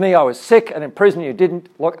clothe me. I was sick and in prison, you didn't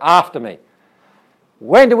look after me.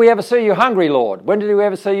 When did we ever see you hungry, Lord? When did we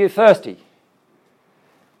ever see you thirsty?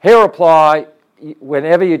 He'll reply,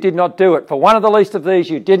 whenever you did not do it for one of the least of these,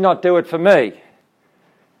 you did not do it for me.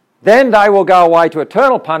 Then they will go away to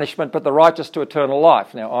eternal punishment, but the righteous to eternal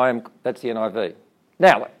life. Now, that's the NIV.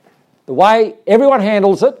 Now, the way everyone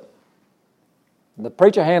handles it, the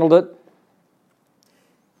preacher handled it,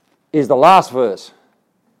 is the last verse.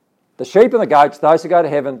 The sheep and the goats, those who go to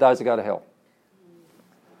heaven, those who go to hell.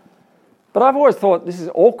 But I've always thought this is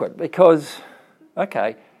awkward because,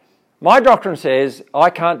 okay, my doctrine says I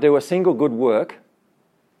can't do a single good work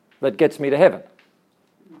that gets me to heaven.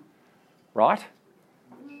 Right?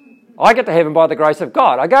 I get to heaven by the grace of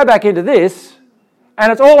God. I go back into this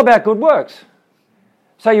and it's all about good works.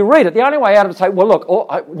 So you read it, the only way out of it is say, well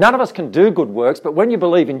look, none of us can do good works, but when you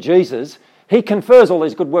believe in Jesus, he confers all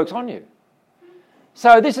these good works on you.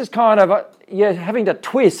 So this is kind of, you're having to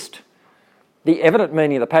twist the evident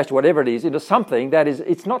meaning of the passage, whatever it is, into something that is,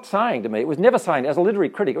 it's not saying to me, it was never saying, as a literary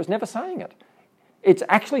critic, it was never saying it. It's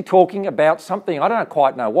actually talking about something, I don't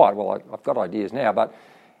quite know what, well, I've got ideas now, but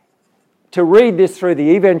to read this through the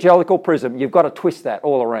evangelical prism, you've got to twist that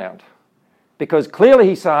all around. Because clearly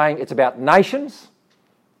he's saying it's about nations,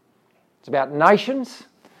 it's about nations,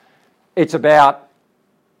 it's about,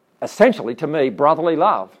 essentially to me, brotherly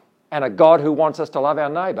love and a God who wants us to love our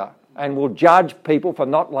neighbour and will judge people for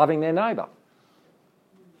not loving their neighbour.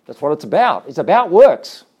 That's what it's about. It's about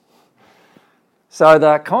works. So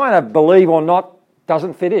the kind of believe or not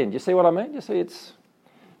doesn't fit in. Do you see what I mean? You see, it's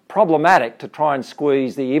problematic to try and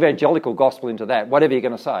squeeze the evangelical gospel into that. Whatever you're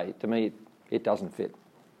going to say, to me, it doesn't fit.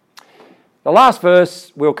 The last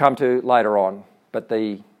verse we'll come to later on, but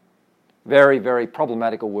the very, very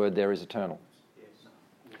problematical word there is eternal.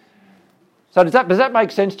 So does that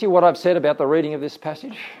make sense to you, what I've said about the reading of this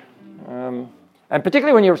passage? And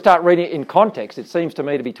particularly when you start reading it in context, it seems to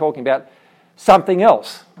me to be talking about something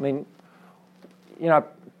else. I mean, you know,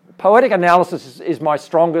 poetic analysis is my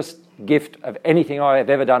strongest gift of anything I have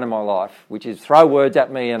ever done in my life, which is throw words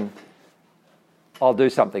at me and I'll do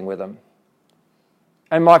something with them.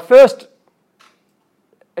 And my first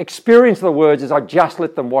experience of the words is I just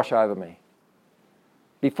let them wash over me.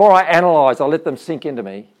 Before I analyse, I let them sink into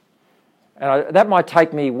me. And that might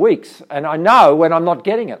take me weeks. And I know when I'm not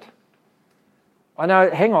getting it. I know,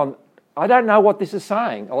 hang on, I don't know what this is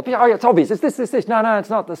saying. Oh, it's obvious, it's this. No, it's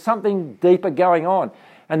not. There's something deeper going on.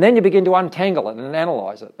 And then you begin to untangle it and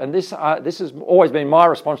analyse it. And this has always been my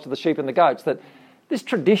response to the sheep and the goats, that this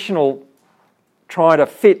traditional trying to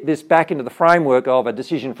fit this back into the framework of a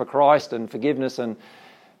decision for Christ and forgiveness and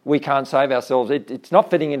we can't save ourselves, it's not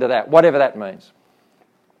fitting into that, whatever that means.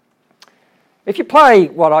 If you play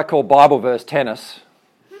what I call Bible verse tennis,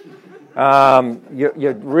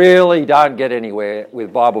 you really don't get anywhere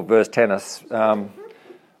with Bible verse tennis.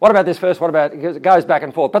 What about this verse? What about, because it goes back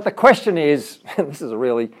and forth. But the question is, this is a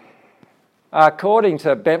really, according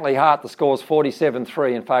to Bentley Hart, the score's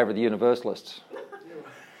 47-3 in favour of the Universalists.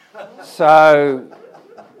 So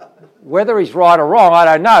whether he's right or wrong, I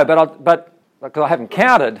don't know, but because I haven't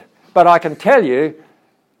counted, but I can tell you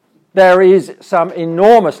there is some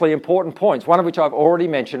enormously important points, one of which I've already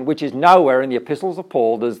mentioned, which is nowhere in the epistles of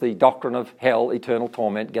Paul does the doctrine of hell, eternal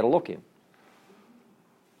torment, get a look in.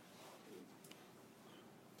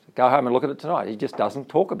 So go home and look at it tonight. He just doesn't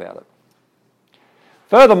talk about it.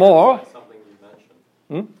 Furthermore... Something you've mentioned.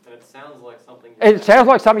 And it sounds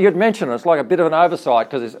like something you'd mentioned. It's like a bit of an oversight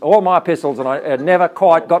because it's all my epistles and I never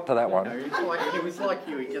quite got to that one. No, he was like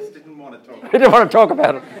you, he just didn't want to talk about it. He didn't want to talk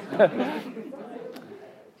about it.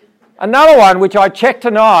 Another one which I checked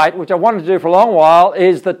tonight, which I wanted to do for a long while,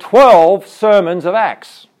 is the 12 sermons of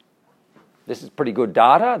Acts. This is pretty good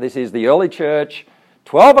data. This is the early church,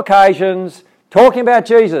 12 occasions, talking about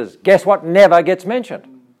Jesus. Guess what never gets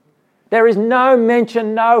mentioned? There is no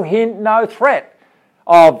mention, no hint, no threat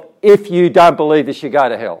of if you don't believe this, you go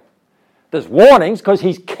to hell. There's warnings because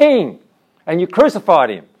he's king and you crucified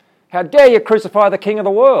him. How dare you crucify the king of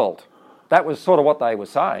the world? That was sort of what they were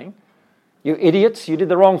saying. You idiots, you did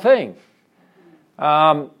the wrong thing.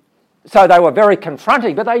 So they were very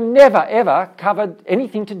confronting, but they never, ever covered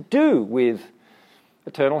anything to do with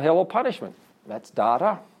eternal hell or punishment. That's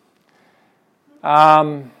data.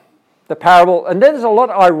 The parable, and then there's a lot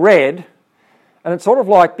I read, and it's sort of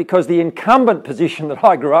like, because the incumbent position that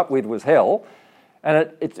I grew up with was hell,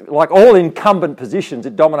 and it's like all incumbent positions,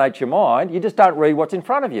 it dominates your mind, you just don't read what's in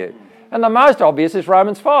front of you. And the most obvious is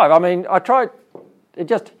Romans 5. I mean,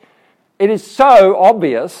 it is so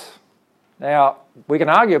obvious. Now, we can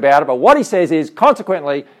argue about it, but what he says is,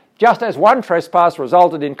 consequently, just as one trespass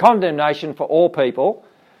resulted in condemnation for all people,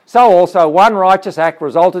 so also one righteous act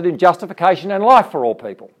resulted in justification and life for all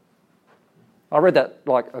people. I read that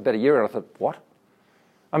like about a year ago and I thought, what?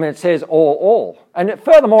 I mean, it says all. And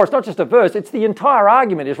furthermore, it's not just a verse, it's the entire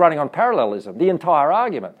argument is running on parallelism, the entire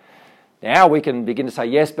argument. Now we can begin to say,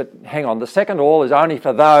 yes, but hang on, the second all is only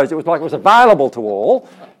for those, it was available to all,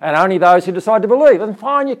 and only those who decide to believe. And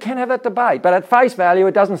fine, you can have that debate, but at face value,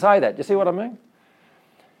 it doesn't say that. Do you see what I mean?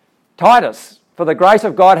 Titus, for the grace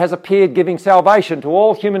of God has appeared giving salvation to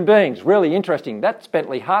all human beings. Really interesting. That's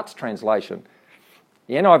Bentley Hart's translation.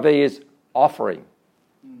 The NIV is offering,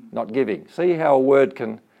 not giving. See how a word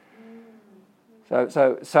can...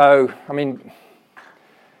 So I mean,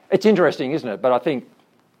 it's interesting, isn't it? But I think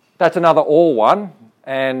that's another all one.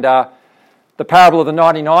 And the parable of the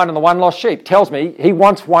 99 and the one lost sheep tells me he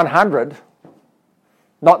wants 100,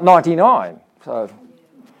 not 99. So,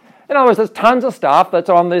 in other words, there's tons of stuff that's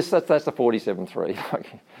on this. That's the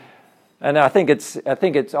 47.3. And I think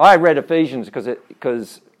it's. I read Ephesians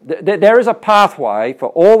because there is a pathway for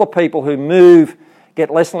all the people who move, get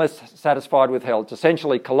less and less satisfied with hell. It's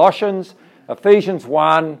essentially Colossians, Ephesians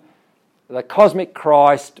 1, the cosmic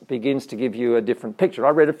Christ begins to give you a different picture. I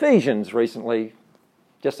read Ephesians recently,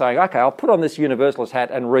 just saying, okay, I'll put on this universalist hat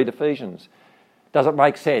and read Ephesians. Does it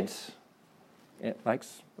make sense? It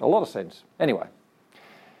makes a lot of sense. Anyway,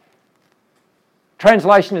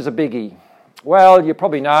 translation is a biggie. Well, you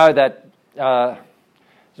probably know that there's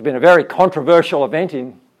been a very controversial event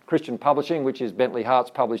in Christian publishing, which is Bentley Hart's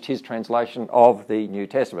published his translation of the New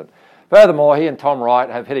Testament. Furthermore, he and Tom Wright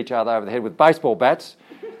have hit each other over the head with baseball bats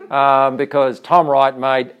because Tom Wright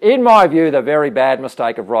made, in my view, the very bad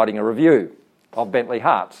mistake of writing a review of Bentley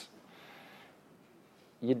Hart's.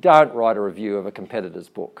 You don't write a review of a competitor's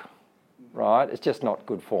book, right? It's just not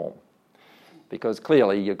good form because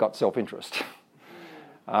clearly you've got self-interest.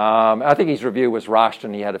 I think his review was rushed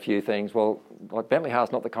and he had a few things. Well, like Bentley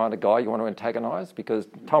Hart's not the kind of guy you want to antagonise because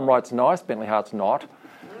Tom Wright's nice, Bentley Hart's not.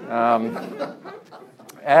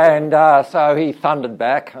 So he thundered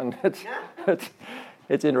back, and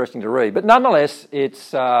it's interesting to read. But nonetheless,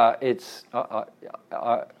 you've got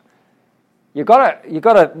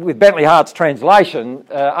to with Bentley Hart's translation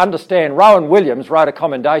understand. Rowan Williams wrote a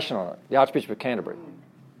commendation on it, the Archbishop of Canterbury,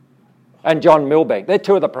 and John Milbank. They're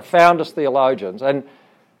two of the profoundest theologians, and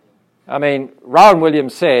I mean, Rowan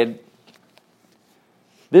Williams said,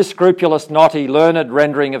 "This scrupulous, knotty, learned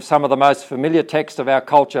rendering of some of the most familiar texts of our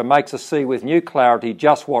culture makes us see with new clarity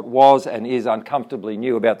just what was and is uncomfortably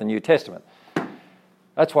new about the New Testament."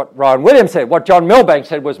 That's what Rowan Williams said. What John Milbank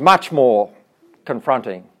said was much more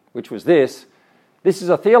confronting, which was this. This is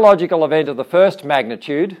a theological event of the first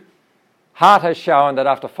magnitude. Hart has shown that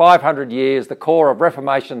after 500 years, the core of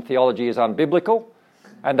Reformation theology is unbiblical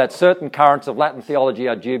and that certain currents of Latin theology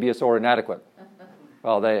are dubious or inadequate.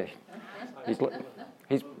 Well, there,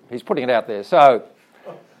 he's putting it out there. So,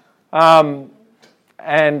 Bentley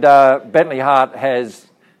Hart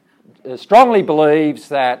strongly believes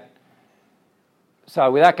that,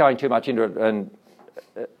 so without going too much into it, and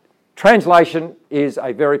translation is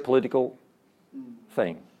a very political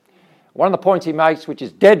thing. One of the points he makes, which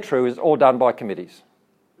is dead true, is all done by committees.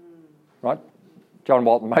 Right? John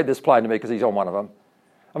Walton made this plain to me because he's on one of them.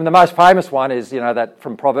 I mean, the most famous one is, that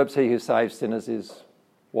from Proverbs, he who saves sinners is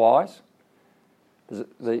wise.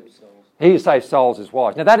 He who saves souls is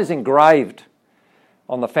wise. Now, that is engraved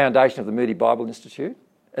on the foundation of the Moody Bible Institute.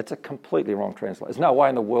 It's a completely wrong translation. There's no way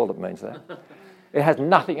in the world it means that. It has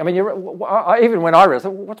nothing. I mean, even when I read it, I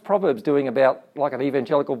said, what's Proverbs doing about like an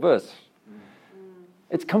evangelical verse?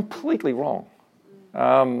 It's completely wrong.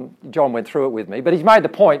 John went through it with me, but he's made the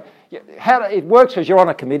point. How it works is you're on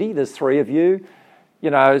a committee. There's three of you,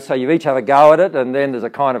 so you each have a go at it, and then there's a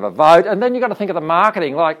kind of a vote, and then you've got to think of the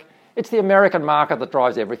marketing. Like, it's the American market that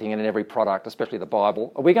drives everything in every product, especially the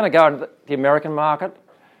Bible. Are we going to go into the American market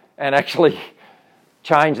and actually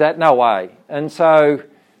change that? No way. And so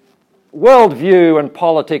worldview and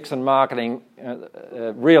politics and marketing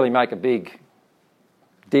really make a big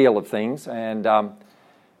deal of things, and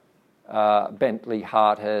Bentley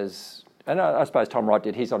Hart has, and I suppose Tom Wright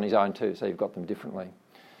did his on his own too, so you've got them differently.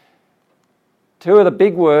 Two of the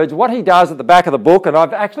big words, what he does at the back of the book, and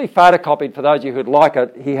I've actually photocopied for those of you who'd like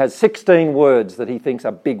it, he has 16 words that he thinks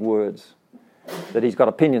are big words that he's got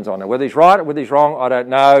opinions on. Now, whether he's right or whether he's wrong, I don't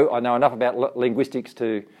know. I know enough about linguistics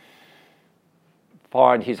to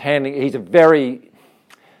find his handling.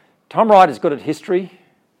 Tom Wright is good at history.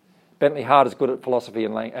 Bentley Hart is good at philosophy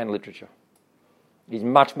and literature. He's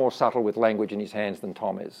much more subtle with language in his hands than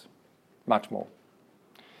Tom is. Much more.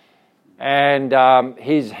 And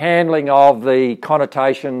his handling of the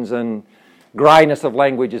connotations and greyness of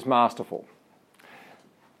language is masterful.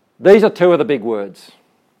 These are two of the big words.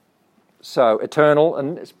 So, eternal,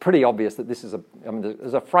 and it's pretty obvious that this is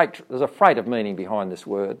there's a freight of meaning behind this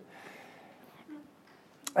word.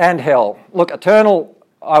 And hell. Look, eternal,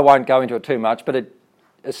 I won't go into it too much, but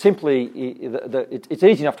it's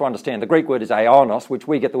easy enough to understand. The Greek word is aionos, which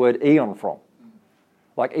we get the word eon from,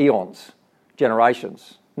 like eons,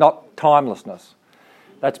 generations, not timelessness.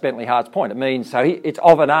 That's Bentley Hart's point. It means it's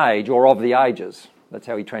of an age or of the ages. That's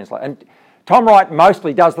how he translates. And Tom Wright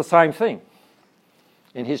mostly does the same thing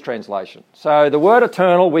in his translation. So the word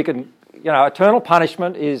eternal, eternal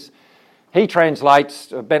punishment is,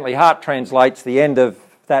 Bentley Hart translates the end of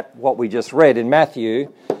that, what we just read in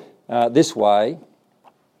Matthew, this way.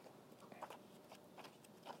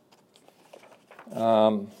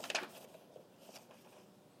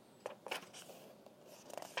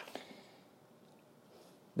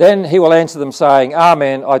 Then he will answer them saying,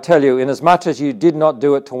 Amen, I tell you, inasmuch as you did not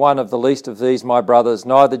do it to one of the least of these my brothers,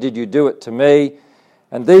 neither did you do it to me.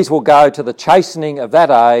 and these will go to the chastening of that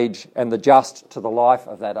age, and the just to the life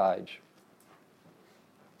of that age.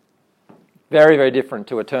 Very, very different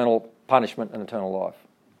to eternal punishment and eternal life.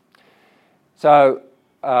 So,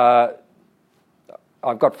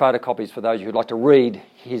 I've got photocopies for those of you who'd like to read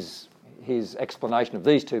his explanation of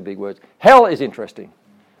these two big words. Hell is interesting.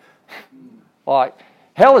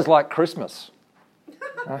 Hell is like Christmas.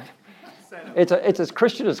 Right? It's as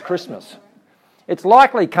Christian as Christmas. It's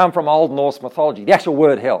likely come from Old Norse mythology. The actual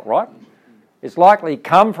word hell, right? It's likely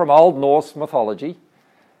come from Old Norse mythology.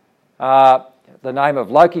 The name of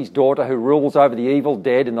Loki's daughter who rules over the evil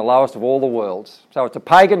dead in the lowest of all the worlds. So it's a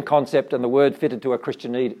pagan concept and the word fitted to a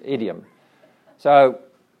Christian idiom. So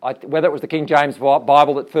whether it was the King James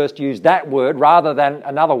Bible that first used that word rather than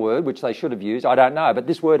another word, which they should have used, I don't know. But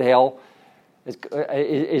this word hell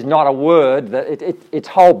is not a word. That its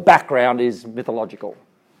whole background is mythological.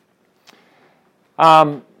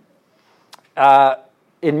 In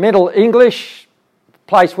Middle English,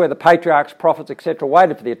 place where the patriarchs, prophets, etc.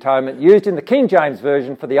 waited for the atonement, used in the King James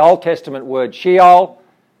Version for the Old Testament word Sheol,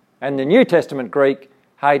 and the New Testament Greek,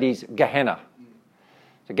 Hades, Gehenna.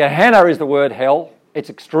 So Gehenna is the word hell. It's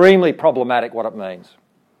extremely problematic what it means.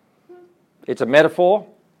 It's a metaphor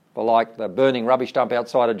for like the burning rubbish dump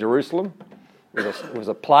outside of Jerusalem. It was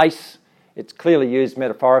a place. It's clearly used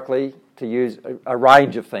metaphorically to use a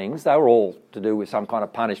range of things. They were all to do with some kind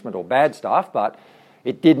of punishment or bad stuff, but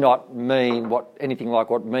it did not mean anything like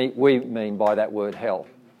what we mean by that word hell.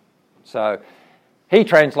 So he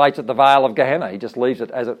translates it the Vale of Gehenna. He just leaves it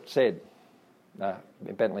as it said,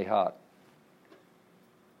 Bentley Hart.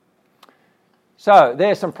 So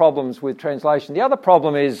there's some problems with translation. The other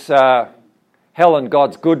problem is hell and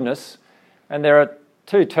God's goodness. And there are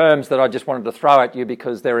two terms that I just wanted to throw at you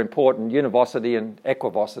because they're important, univocity and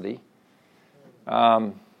equivocity.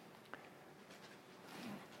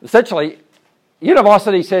 Essentially,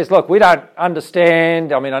 univocity says, look, we don't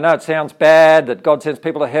understand. I mean, I know it sounds bad that God sends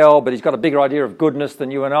people to hell, but he's got a bigger idea of goodness than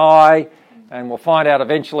you and I, and we'll find out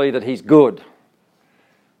eventually that he's good.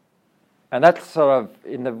 And that's sort of,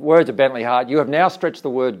 in the words of Bentley Hart, you have now stretched the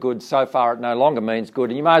word good so far it no longer means good,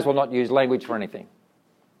 and you may as well not use language for anything.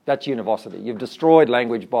 That's univocity. You've destroyed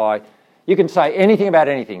language by, you can say anything about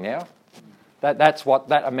anything now. That's what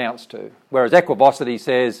that amounts to. Whereas equivocity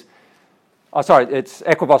says,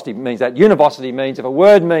 equivocity means that. Univocity means if a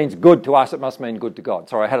word means good to us, it must mean good to God.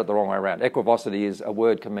 Sorry, I had it the wrong way around. Equivocity is a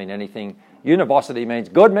word can mean anything. Univocity means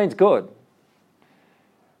good.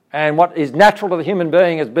 And what is natural to the human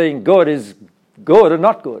being as being good is good and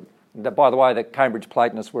not good. And by the way, the Cambridge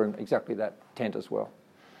Platonists were in exactly that tent as well.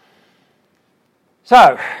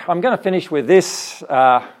 So, I'm going to finish with this.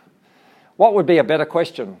 What would be a better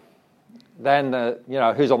question than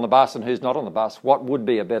who's on the bus and who's not on the bus? What would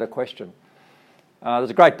be a better question? There's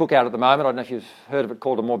a great book out at the moment. I don't know if you've heard of it,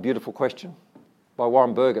 called A More Beautiful Question by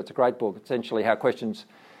Warren Berger. It's a great book. Essentially how questions...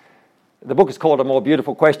 The book is called A More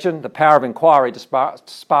Beautiful Question, The Power of Inquiry to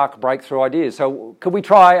Spark Breakthrough Ideas. So could we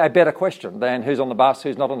try a better question than who's on the bus,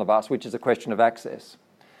 who's not on the bus, which is a question of access?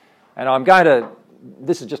 And I'm going to...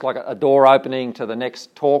 This is just like a door opening to the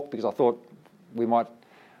next talk because I thought we might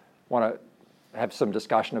want to have some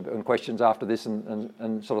discussion and questions after this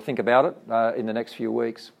and sort of think about it in the next few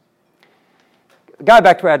weeks. Go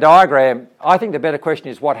back to our diagram. I think the better question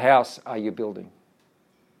is, what house are you building?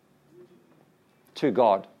 To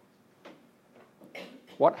God.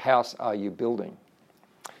 What house are you building?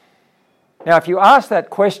 Now, if you ask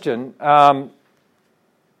that question,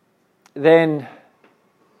 then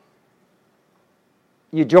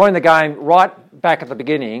you join the game right back at the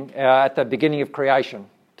beginning of creation,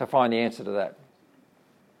 to find the answer to that.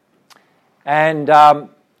 And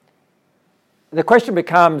the question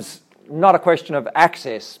becomes not a question of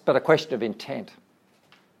access, but a question of intent.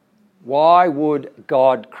 Why would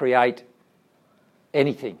God create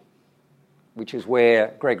anything? Which is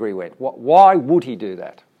where Gregory went. Why would he do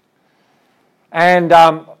that? And,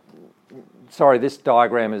 sorry, this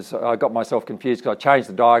diagram is, I got myself confused because I changed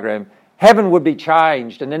the diagram. Heaven would be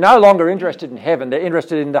changed, and they're no longer interested in heaven. They're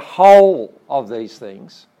interested in the whole of these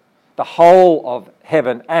things, the whole of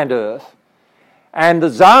heaven and earth. And the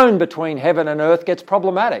zone between heaven and earth gets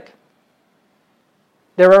problematic.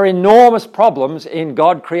 There are enormous problems in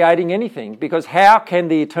God creating anything, because how can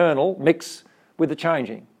the eternal mix with the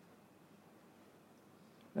changing?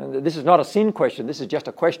 And this is not a sin question. This is just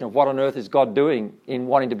a question of what on earth is God doing in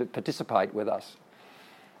wanting to participate with us.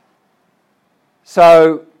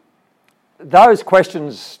 So those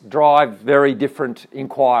questions drive very different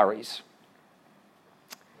inquiries.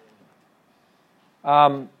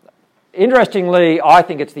 Interestingly, I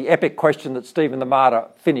think it's the epic question that Stephen the Martyr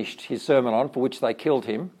finished his sermon on, for which they killed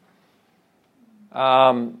him.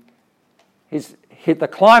 the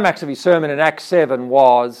climax of his sermon in Acts 7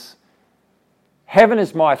 was, heaven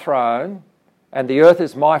is my throne and the earth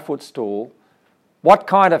is my footstool. What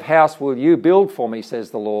kind of house will you build for me,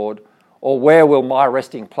 says the Lord, or where will my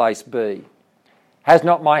resting place be? Has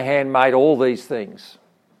not my hand made all these things?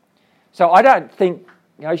 So I don't think,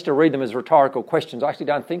 I used to read them as rhetorical questions. I actually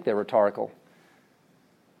don't think they're rhetorical,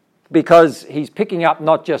 because he's picking up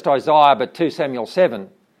not just Isaiah but 2 Samuel 7.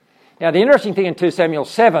 Now the interesting thing in 2 Samuel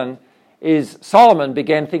 7 is Solomon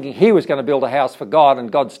began thinking he was going to build a house for God,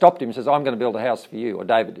 and God stopped him and says, I'm going to build a house for you, or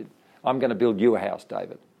David did. I'm going to build you a house,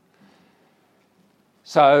 David.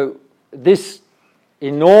 So this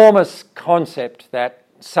enormous concept that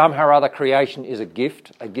somehow or other creation is a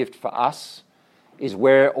gift for us, is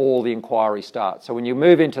where all the inquiry starts. So when you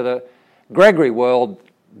move into the Gregory world,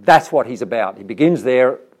 that's what he's about. He begins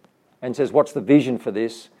there and says, what's the vision for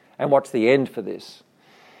this and what's the end for this?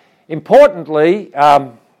 Importantly,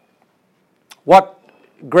 what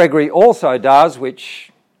Gregory also does,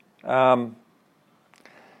 which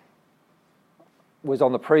was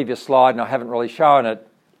on the previous slide and I haven't really shown it,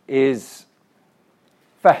 is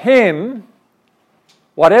for him,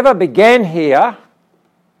 whatever began here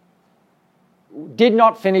did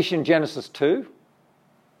not finish in Genesis 2.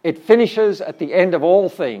 It finishes at the end of all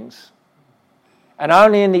things. And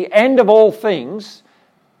only in the end of all things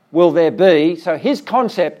will there be, so his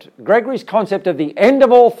concept, Gregory's concept of the end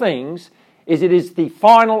of all things, is it is the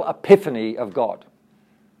final epiphany of God.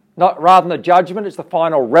 Not rather than the judgment, it's the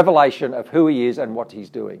final revelation of who he is and what he's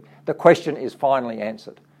doing. The question is finally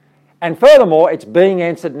answered. And furthermore, it's being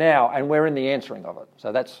answered now, and we're in the answering of it.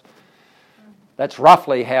 So that's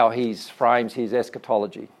roughly how he frames his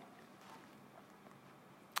eschatology.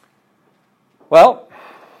 Well,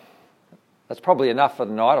 that's probably enough for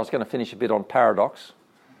tonight. I was going to finish a bit on paradox.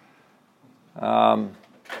 But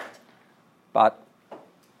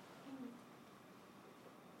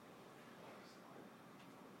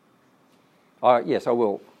yes, I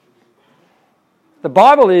will. The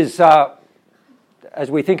Bible is, as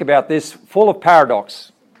we think about this, full of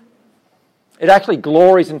paradox. It actually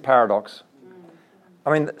glories in paradox.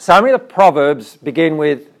 I mean, so many of the Proverbs begin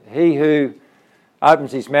with, he who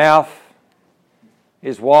opens his mouth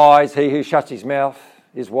is wise, he who shuts his mouth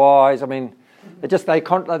is wise. I mean, they just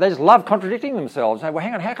love contradicting themselves. Well,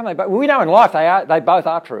 hang on, how can they both? Well, we know in life they both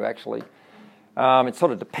are true, actually. It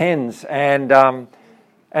sort of depends. And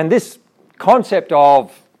this concept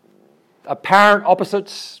of apparent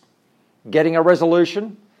opposites getting a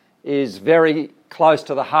resolution is very close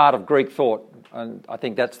to the heart of Greek thought, and I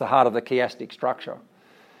think that's the heart of the chiastic structure.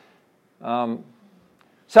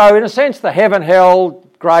 So in a sense, the heaven, hell,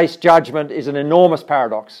 grace, judgment is an enormous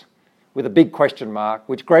paradox with a big question mark,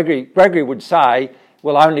 which Gregory would say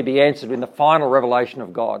will only be answered in the final revelation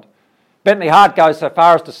of God. Bentley Hart goes so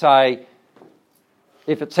far as to say,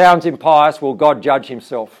 if it sounds impious, will God judge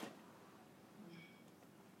himself?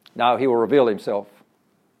 No, he will reveal himself,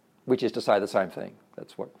 which is to say the same thing.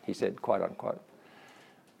 That's what he said, quote unquote.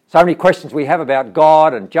 So many questions we have about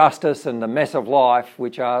God and justice and the mess of life,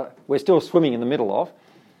 which we're still swimming in the middle of,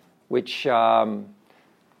 which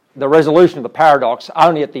the resolution of the paradox,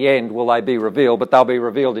 only at the end will they be revealed, but they'll be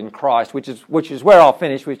revealed in Christ, which is where I'll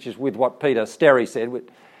finish, which is with what Peter Sterry said.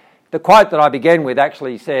 The quote that I began with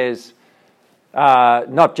actually says,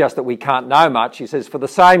 not just that we can't know much, he says, for the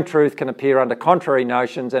same truth can appear under contrary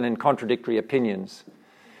notions and in contradictory opinions.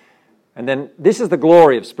 And then this is the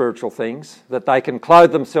glory of spiritual things, that they can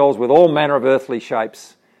clothe themselves with all manner of earthly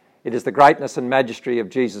shapes. It is the greatness and majesty of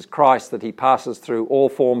Jesus Christ that he passes through all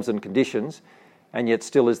forms and conditions, and yet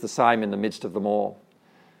still is the same in the midst of them all.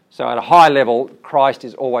 So at a high level, Christ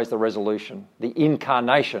is always the resolution. The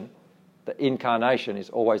incarnation is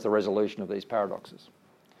always the resolution of these paradoxes.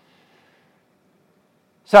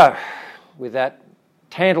 So, with that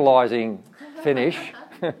tantalising finish,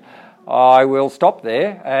 I will stop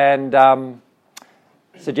there and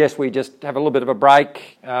suggest we just have a little bit of a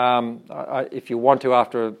break. If you want to,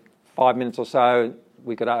 after 5 minutes or so,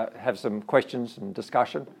 we could have some questions and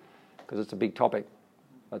discussion, because it's a big topic.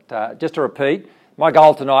 But just to repeat, my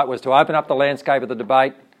goal tonight was to open up the landscape of the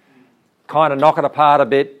debate, kind of knock it apart a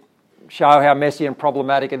bit, show how messy and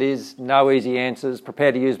problematic it is, no easy answers,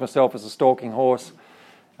 prepare to use myself as a stalking horse.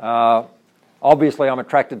 Obviously, I'm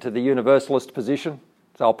attracted to the universalist position,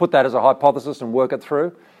 so I'll put that as a hypothesis and work it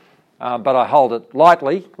through. But I hold it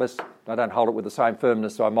lightly, lest I don't hold it with the same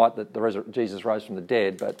firmness so I might that Jesus rose from the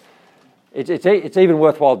dead. But it's even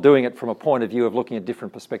worthwhile doing it from a point of view of looking at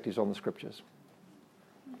different perspectives on the Scriptures.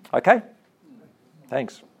 Okay?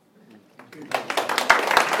 Thanks.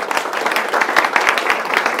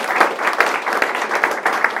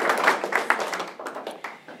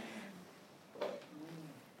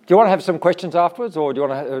 you want to have some questions afterwards, or do you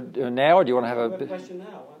want to now, or do you want to have a bit? Question now,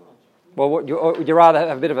 why not? Well, would you rather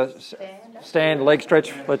have a bit of a stand, leg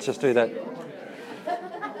stretch? Let's just do that.